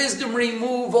with wisdom.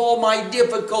 Remove all my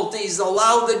difficulties.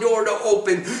 Allow the door to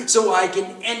open so I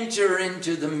can enter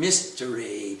into the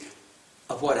mystery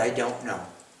of what I don't know.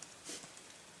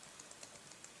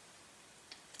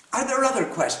 Are there other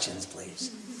questions, please?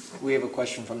 We have a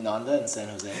question from Nanda in San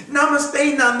Jose.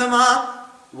 Namaste, Nandama.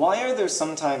 Why are there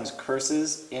sometimes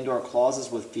curses and or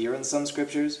clauses with fear in some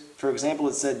scriptures? For example,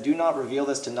 it said, do not reveal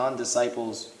this to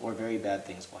non-disciples or very bad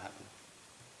things will happen.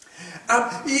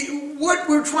 What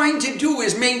we're trying to do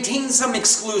is maintain some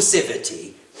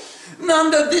exclusivity.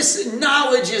 Nanda, this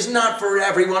knowledge is not for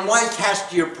everyone. Why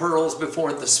cast your pearls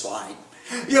before the swine?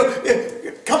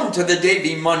 Come to the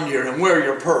Devi Mandir and wear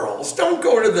your pearls. Don't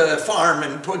go to the farm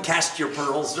and cast your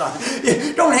pearls.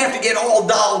 You don't have to get all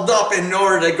dolled up in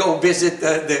order to go visit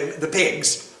the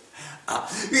pigs.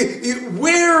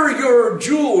 Wear your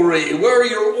jewelry, wear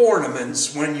your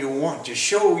ornaments when you want to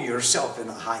show yourself in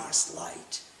the highest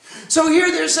light. So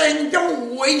here they're saying,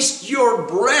 don't waste your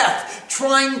breath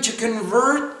trying to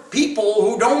convert people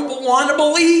who don't want to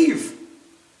believe.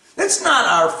 That's not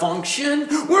our function.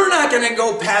 We're not going to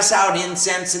go pass out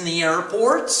incense in the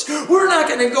airports. We're not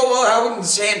going to go out and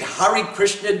chant Hare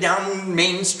Krishna down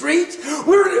Main Street.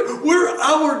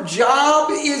 Our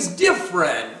job is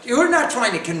different. We're not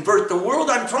trying to convert the world.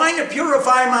 I'm trying to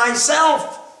purify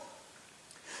myself.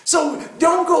 So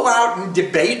don't go out and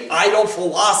debate idle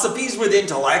philosophies with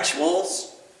intellectuals.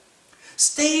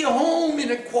 Stay home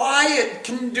in a quiet,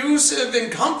 conducive,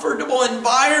 and comfortable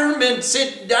environment.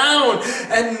 Sit down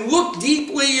and look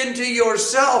deeply into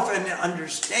yourself and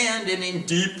understand and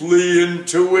deeply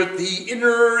intuit the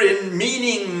inner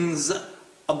meanings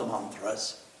of the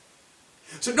mantras.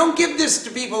 So don't give this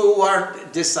to people who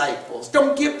aren't disciples.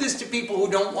 Don't give this to people who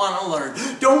don't want to learn.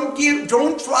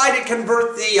 Don't try to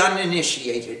convert the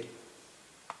uninitiated.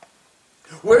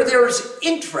 Where there's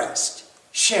interest,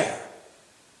 share.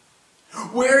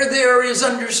 Where there is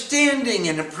understanding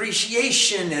and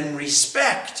appreciation and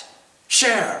respect,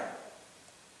 share.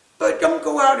 But don't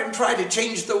go out and try to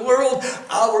change the world.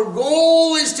 Our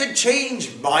goal is to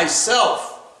change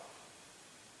myself.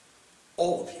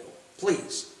 All of you,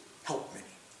 please help me.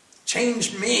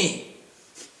 Change me.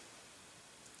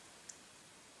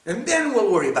 And then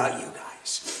we'll worry about you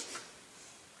guys.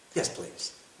 Yes,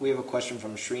 please. We have a question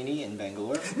from Srini in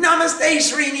Bangalore. Namaste,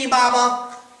 Srini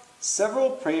Baba. Several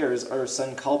prayers or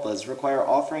sankalpas require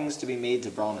offerings to be made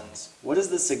to Brahmins. What is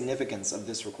the significance of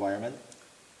this requirement?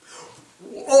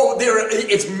 Oh,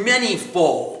 it's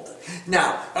manyfold.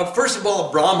 Now, first of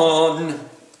all, Brahman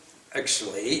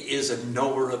actually is a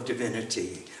knower of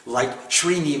divinity, like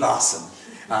Srinivasan,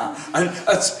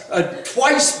 a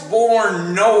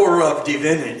twice-born knower of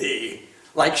divinity,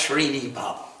 like Srini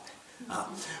Baba.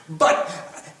 But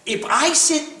if I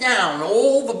sit down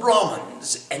all the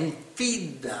Brahmins and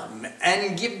feed them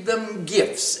and give them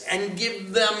gifts and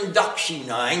give them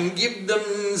dakshina and give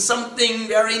them something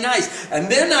very nice, and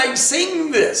then I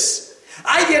sing this,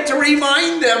 I get to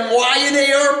remind them why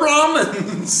they are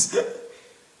Brahmins.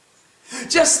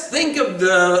 Just think of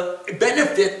the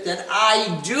benefit that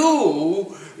I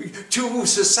do to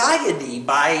society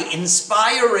by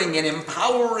inspiring and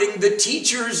empowering the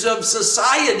teachers of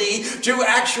society to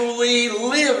actually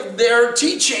live their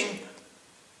teaching.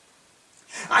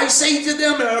 I say to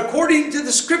them, according to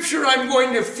the scripture, I'm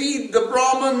going to feed the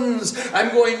Brahmins, I'm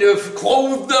going to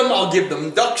clothe them, I'll give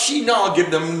them dakshina, I'll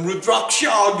give them rudraksha,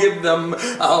 I'll give them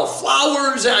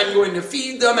flowers, I'm going to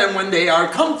feed them, and when they are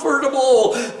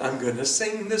comfortable, I'm going to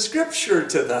sing the scripture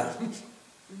to them.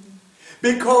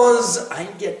 Because I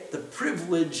get the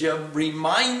privilege of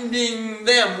reminding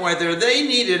them whether they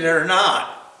need it or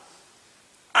not.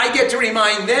 I get to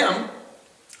remind them,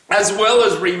 as well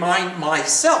as remind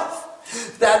myself,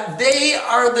 that they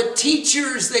are the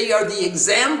teachers, they are the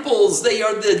examples, they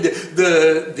are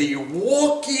the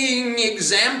walking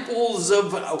examples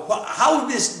of how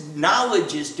this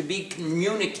knowledge is to be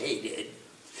communicated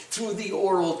through the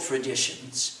oral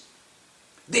traditions.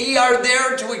 They are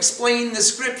there to explain the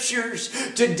scriptures,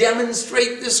 to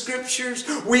demonstrate the scriptures.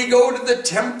 We go to the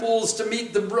temples to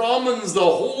meet the Brahmins, the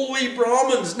holy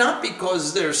Brahmins, not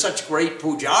because they're such great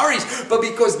pujaris, but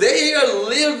because they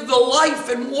live the life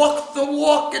and walk the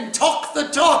walk and talk the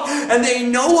talk, and they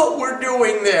know what we're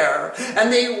doing there.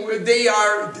 And they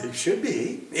should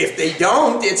be. If they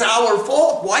don't, it's our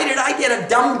fault. Why did I get a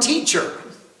dumb teacher?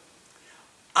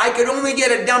 I could only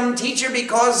get a dumb teacher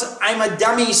because I'm a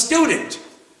dummy student.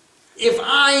 If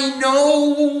I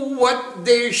know what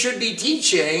they should be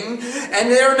teaching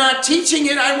and they're not teaching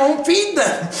it, I won't feed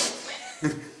them.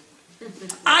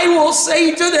 I will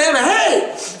say to them,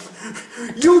 hey,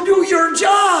 you do your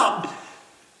job.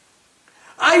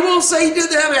 I will say to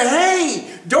them,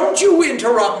 hey, don't you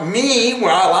interrupt me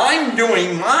while I'm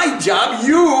doing my job.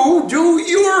 You do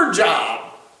your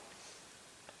job.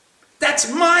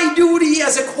 That's my duty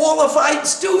as a qualified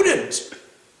student.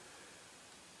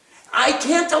 I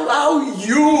can't allow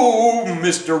you,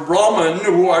 Mr. Brahman,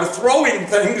 who are throwing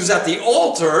things at the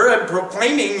altar and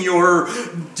proclaiming your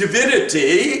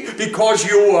divinity because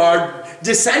you are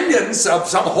descendants of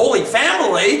some holy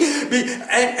family,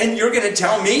 and you're going to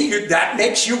tell me that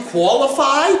makes you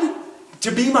qualified to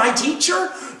be my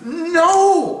teacher?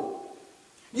 No!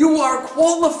 You are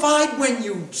qualified when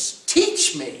you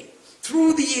teach me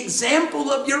through the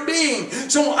example of your being.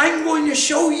 So I'm going to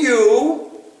show you,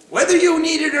 whether you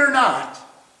need it or not,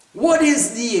 what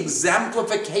is the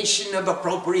exemplification of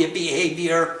appropriate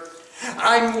behavior?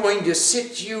 I'm going to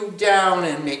sit you down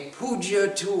and make puja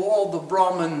to all the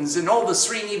Brahmins and all the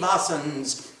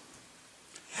Srinivasans.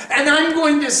 And I'm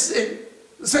going to say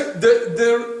the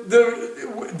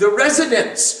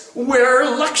residence where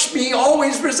Lakshmi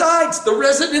always resides, the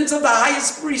residence of the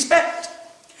highest respect,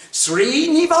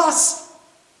 Srinivas.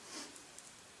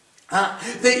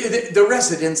 The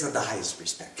residents of the highest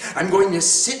respect. I'm going to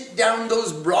sit down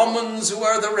those Brahmins who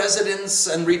are the residents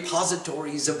and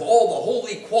repositories of all the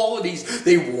holy qualities.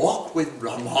 They walk with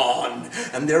Brahman,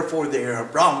 and therefore they are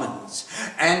Brahmins.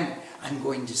 And I'm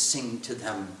going to sing to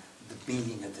them the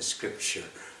meaning of the scripture,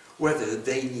 whether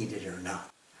they need it or not.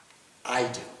 I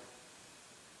do.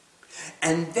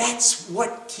 And that's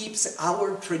what keeps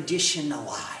our tradition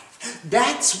alive.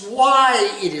 That's why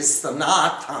it is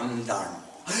Sanatana Dharma.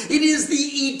 It is the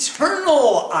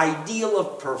eternal ideal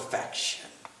of perfection.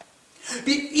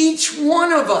 Each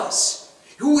one of us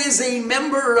who is a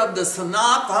member of the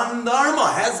Sanatana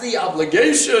Dharma has the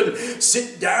obligation,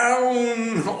 sit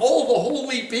down, all the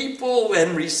holy people,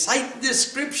 and recite this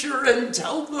scripture and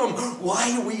tell them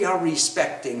why we are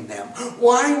respecting them,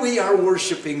 why we are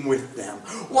worshiping with them,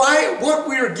 what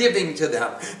we're giving to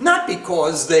them. Not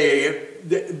because of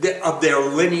their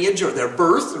lineage or their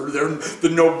birth or the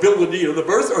nobility of the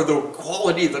birth or the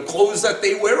quality of the clothes that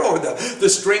they wear or the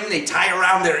string they tie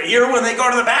around their ear when they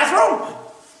go to the bathroom.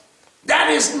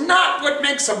 That is not what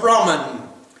makes a Brahman.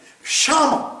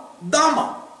 Shama,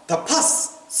 Dhamma,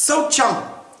 Tapas, Socham,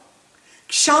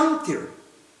 Kshantir,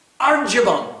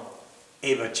 Arjavam,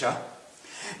 Evacha,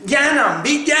 Jnanam,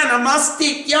 Vijnanam,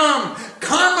 Astikyam,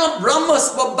 Karma,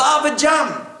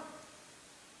 Brahmasvabhavajam.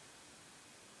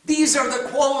 These are the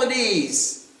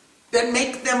qualities that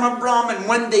make them a Brahmin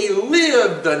when they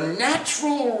live the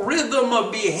natural rhythm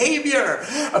of behavior,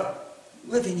 of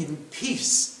living in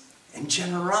peace and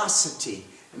generosity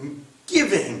and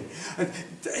giving, and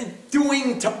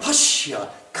doing tapasya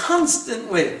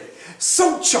constantly,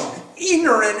 socham,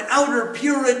 inner and outer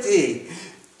purity,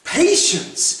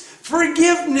 patience,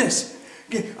 forgiveness,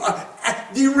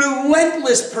 the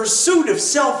relentless pursuit of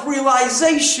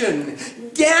self-realization,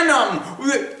 Jnanam,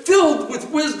 filled with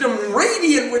wisdom,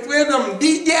 radiant with wisdom,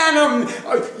 Vijnanam,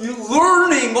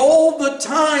 learning all the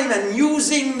time and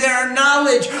using their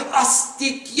knowledge,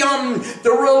 Astityam,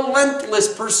 the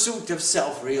relentless pursuit of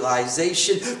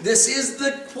self-realization. This is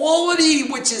the quality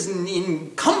which is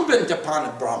incumbent upon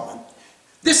a Brahman.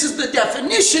 This is the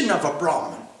definition of a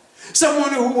Brahman.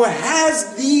 Someone who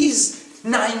has these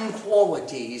 9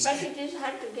 qualities. But it is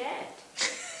hard to get.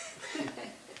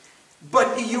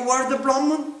 But you are the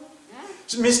Brahman?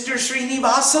 Yeah. Mr.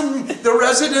 Srinivasan, the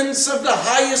residence of the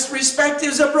highest respect,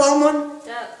 is a Brahman?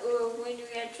 When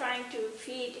we are trying to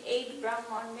feed 8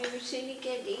 Brahman, maybe Srini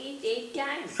can eat 8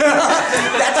 times.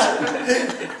 That's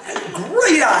a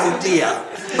great idea.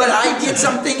 But I did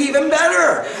something even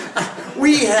better.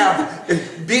 We have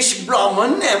Bish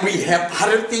Brahman, and we have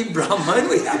Bharati Brahman,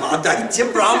 we have Aditya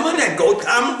Brahman, and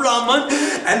Gautam Brahman,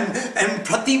 and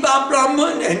Pratibha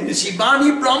Brahman, and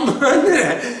Shivani Brahman.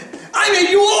 I made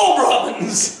you all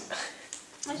Brahmins.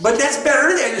 But that's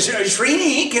better than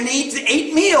Srini can eat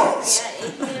 8 meals. Yeah,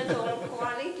 8 meals all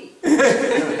quality.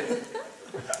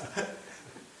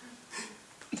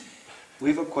 We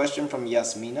have a question from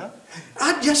Yasmina.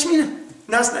 Yasmina,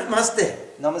 namaste.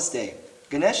 Namaste.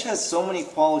 Ganesh has so many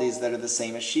qualities that are the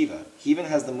same as Shiva. He even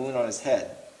has the moon on his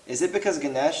head. Is it because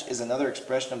Ganesh is another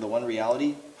expression of the one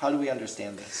reality? How do we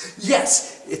understand this?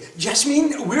 Yes,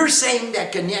 Jasmine, we're saying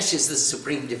that Ganesh is the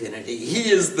supreme divinity. He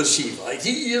is the Shiva.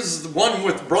 He is the one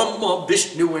with Brahma,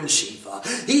 Vishnu, and Shiva.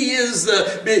 He is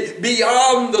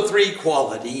beyond the 3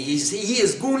 qualities. He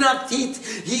is Gunatit.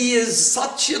 He is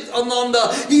Satchit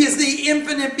Ananda. He is the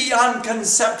infinite beyond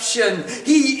conception.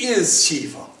 He is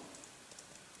Shiva.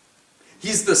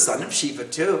 He's the son of Shiva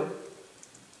too.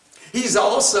 He's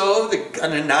also the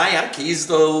Gananayak. He's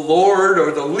the lord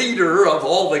or the leader of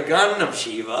all the Gan of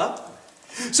Shiva.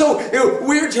 So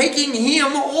we're taking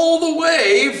him all the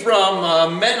way from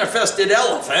a manifested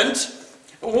elephant,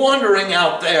 wandering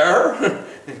out there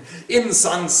in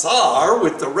Sansar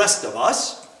with the rest of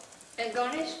us. And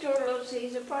Ganesh told us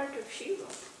he's a part of Shiva.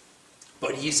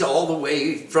 But he's all the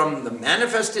way from the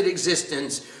manifested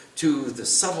existence to the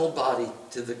subtle body,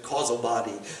 to the causal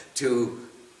body, to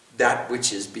that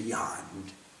which is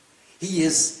beyond. He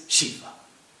is Shiva.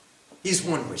 He's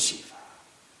one with Shiva.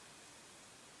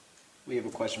 We have a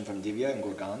question from Divya and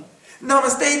Gurgan.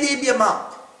 Namaste, Divya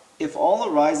Ma. If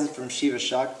all arises from Shiva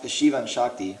and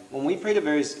Shakti, when we pray to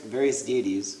various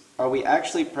deities, are we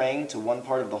actually praying to one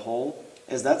part of the whole?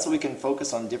 Is that so we can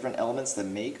focus on different elements that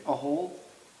make a whole?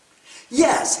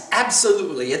 Yes,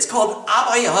 absolutely. It's called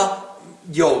Abhaya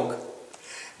Yoga,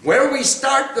 where we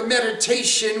start the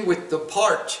meditation with the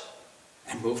part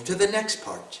and move to the next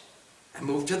part and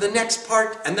move to the next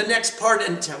part and the next part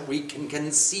until we can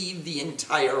conceive the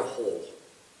entire whole.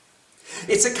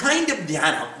 It's a kind of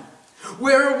dhyana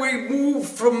where we move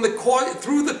from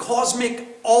through the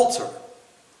cosmic altar.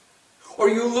 Or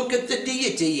you look at the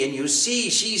deity and you see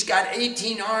she's got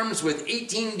 18 arms with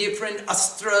 18 different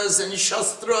astras and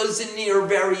shastras in her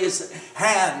various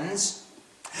hands.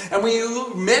 And we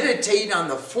meditate on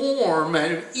the form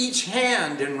of each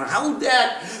hand and how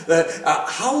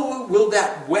will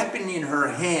that weapon in her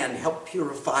hand help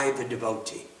purify the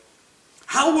devotee?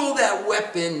 How will that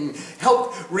weapon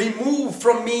help remove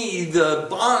from me the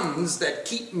bonds that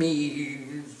keep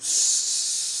me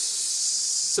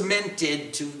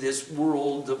cemented to this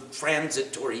world of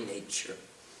transitory nature?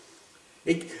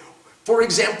 For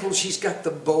example, she's got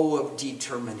the bow of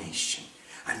determination.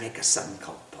 I make a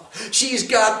sankalpa. She's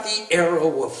got the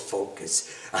arrow of focus.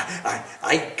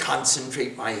 I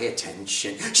concentrate my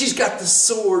attention. She's got the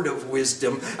sword of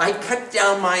wisdom. I cut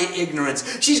down my ignorance.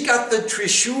 She's got the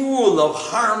trishul of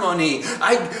harmony.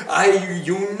 I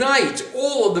unite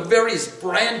all of the various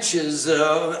branches,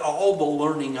 all the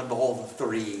learning of all the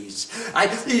 3s.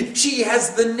 She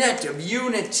has the net of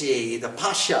unity, the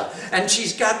pasha, and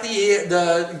she's got the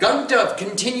ganta of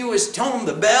continuous tone,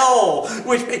 the bell,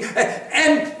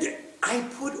 and I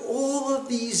put all of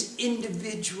these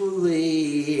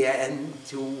individually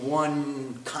into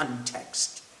one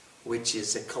context, which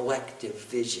is a collective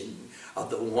vision of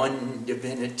the one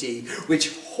divinity,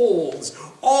 which holds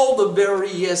all the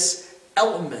various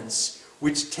elements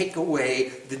which take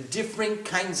away the different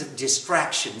kinds of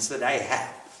distractions that I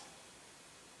have.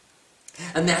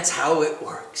 And that's how it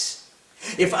works.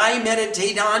 If I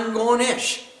meditate on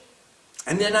Ganesh,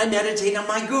 and then I meditate on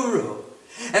my guru,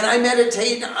 and I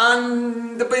meditate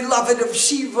on the beloved of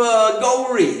Shiva,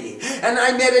 Gauri, and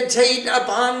I meditate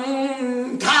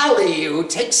upon Kali, who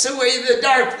takes away the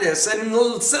darkness, and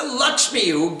Lakshmi,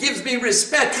 who gives me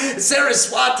respect,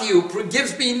 Saraswati, who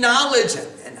gives me knowledge, and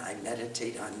then I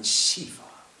meditate on Shiva,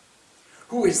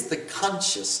 who is the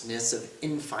consciousness of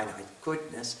infinite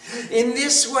goodness. In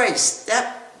this way,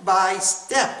 step by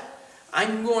step,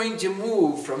 I'm going to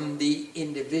move from the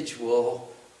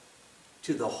individual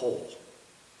to the whole.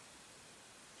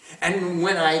 And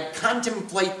when I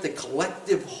contemplate the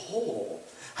collective whole,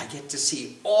 I get to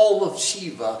see all of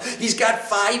Shiva. He's got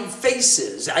 5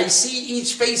 faces. I see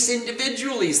each face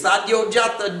individually.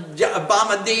 Sadyojata,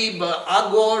 Bhamadeva,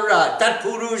 Agora,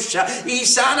 Tatpurusha,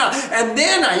 Isana. And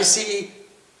then I see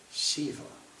Shiva,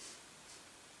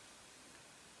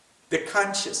 the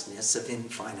consciousness of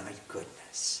infinite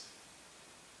goodness.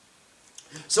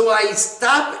 So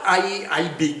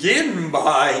I begin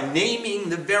by naming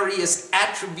the various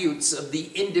attributes of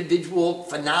the individual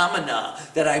phenomena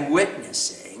that I'm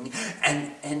witnessing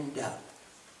and end up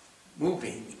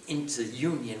moving into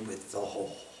union with the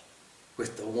whole,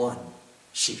 with the one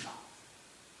Shiva.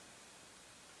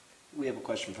 We have a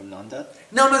question from Nanda.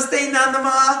 Namaste,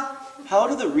 Nandama. How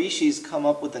do the rishis come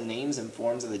up with the names and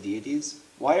forms of the deities?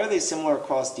 Why are they similar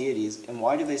across deities, and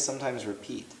why do they sometimes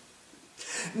repeat?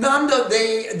 Nanda,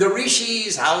 the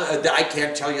rishis, I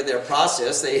can't tell you their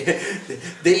process.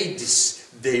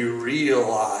 They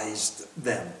realized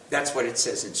them. That's what it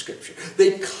says in Scripture.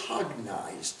 They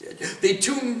cognized it. They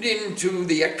tuned into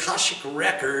the Akashic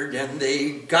record and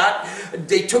they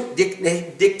took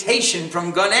dictation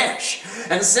from Ganesh.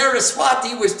 And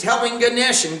Saraswati was telling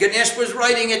Ganesh, and Ganesh was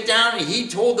writing it down, and he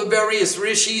told the various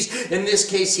rishis. In this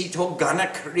case, he told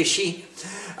Ganak Rishi.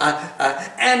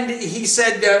 And he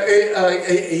said,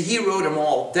 he wrote them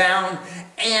all down.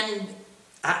 And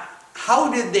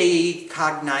how did they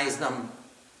cognize them?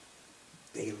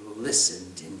 They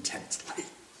listened intently.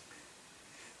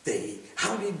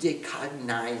 How did they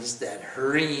cognize that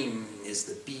Harim is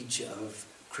the bija of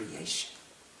creation?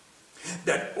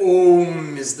 That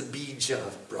Om is the bija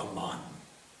of Brahman?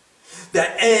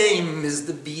 That Aim is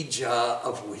the bija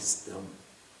of wisdom?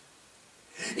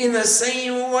 In the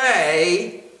same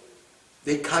way,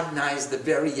 they cognize the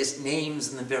various names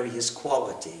and the various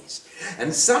qualities.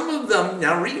 And some of them,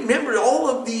 now remember, all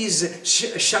of these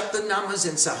Shaktanamas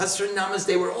and Sahasranamas,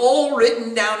 they were all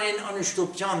written down in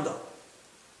Anushtup Chanda.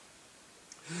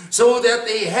 So that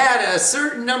they had a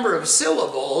certain number of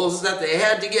syllables that they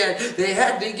had to get. They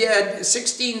had to get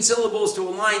 16 syllables to a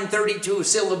line, 32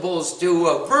 syllables to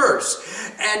a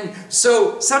verse. And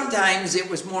so sometimes it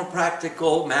was more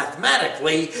practical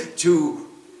mathematically to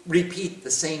repeat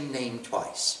the same name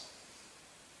twice.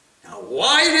 Now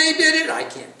why they did it, I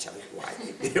can't tell you why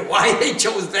they did it. Why they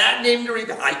chose that name to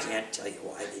repeat, I can't tell you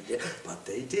why they did, but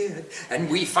they did. And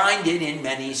we find it in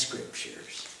many scriptures.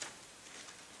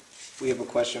 We have a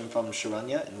question from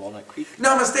Sharanya in Walnut Creek.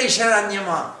 Namaste,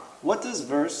 Sharanyama. What does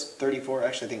verse 34,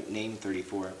 actually I think name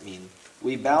 34, mean?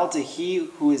 We bow to he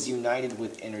who is united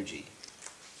with energy.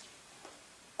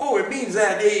 Oh, it means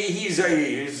that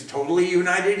he's totally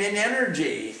united in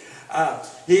energy.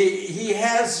 He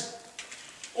has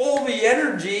all the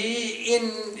energy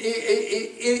in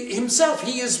himself.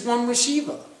 He is one with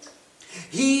Shiva.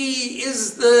 He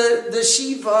is the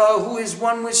Shiva who is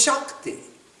one with Shakti.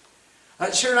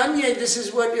 Sharanya, this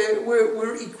is what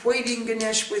we're equating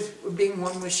Ganesh with being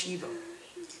one with Shiva.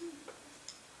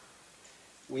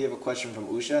 We have a question from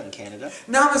Usha in Canada.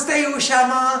 Namaste,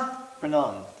 Ushama.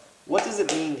 Pranam, what does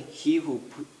it mean, he who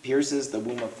pierces the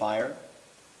womb of fire?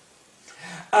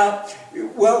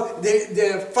 Well,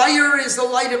 the fire is the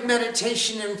light of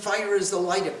meditation and fire is the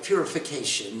light of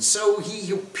purification. So he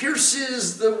who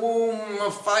pierces the womb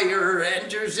of fire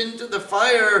enters into the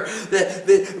fire.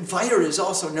 The fire is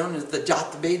also known as the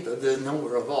Jatabeda, the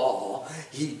knower of all.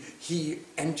 He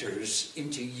enters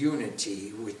into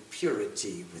unity with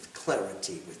purity, with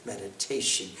clarity, with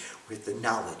meditation, with the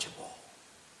knowledge of all.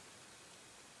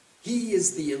 He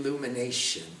is the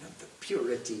illumination of the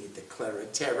purity, the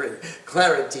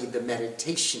clarity, the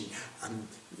meditation,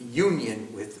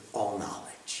 union with all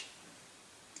knowledge.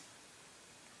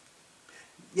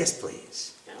 Yes,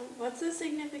 please. What's the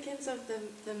significance of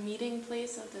the meeting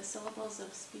place of the syllables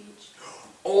of speech?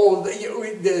 Oh,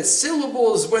 the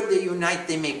syllables, when they unite,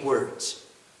 they make words.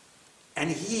 And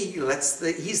he's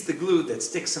the glue that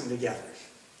sticks them together.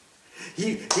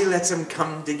 He lets them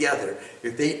come together.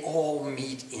 They all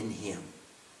meet in him.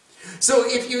 So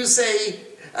if you say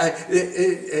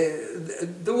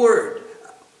the word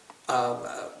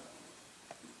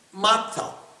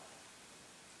Mata,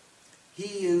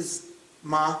 he is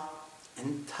Ma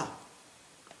and Ta,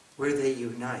 where they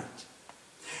unite.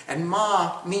 And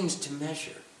Ma means to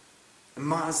measure. And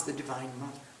Ma is the Divine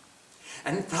Mother.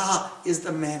 And Ta is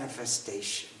the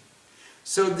manifestation.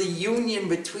 So the union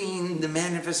between the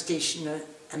manifestation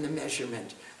and the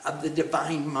measurement of the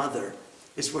Divine Mother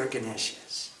is where Ganesh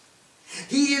is.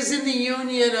 He is in the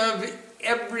union of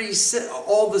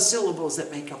all the syllables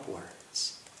that make up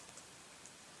words.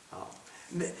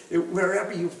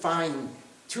 Wherever you find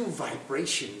two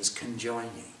vibrations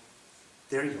conjoining,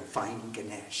 there you'll find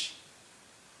Ganesh.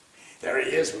 There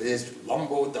he is with his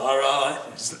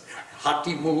Lambodara, his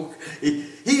Hatimukh.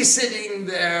 He's sitting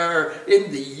there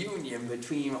in the union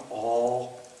between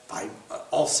all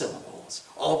syllables,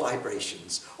 all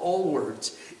vibrations, all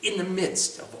words, in the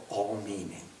midst of all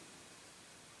meaning.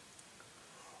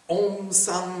 Om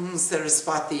Sam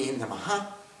Saraswati Namaha.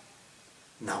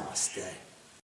 Namaste.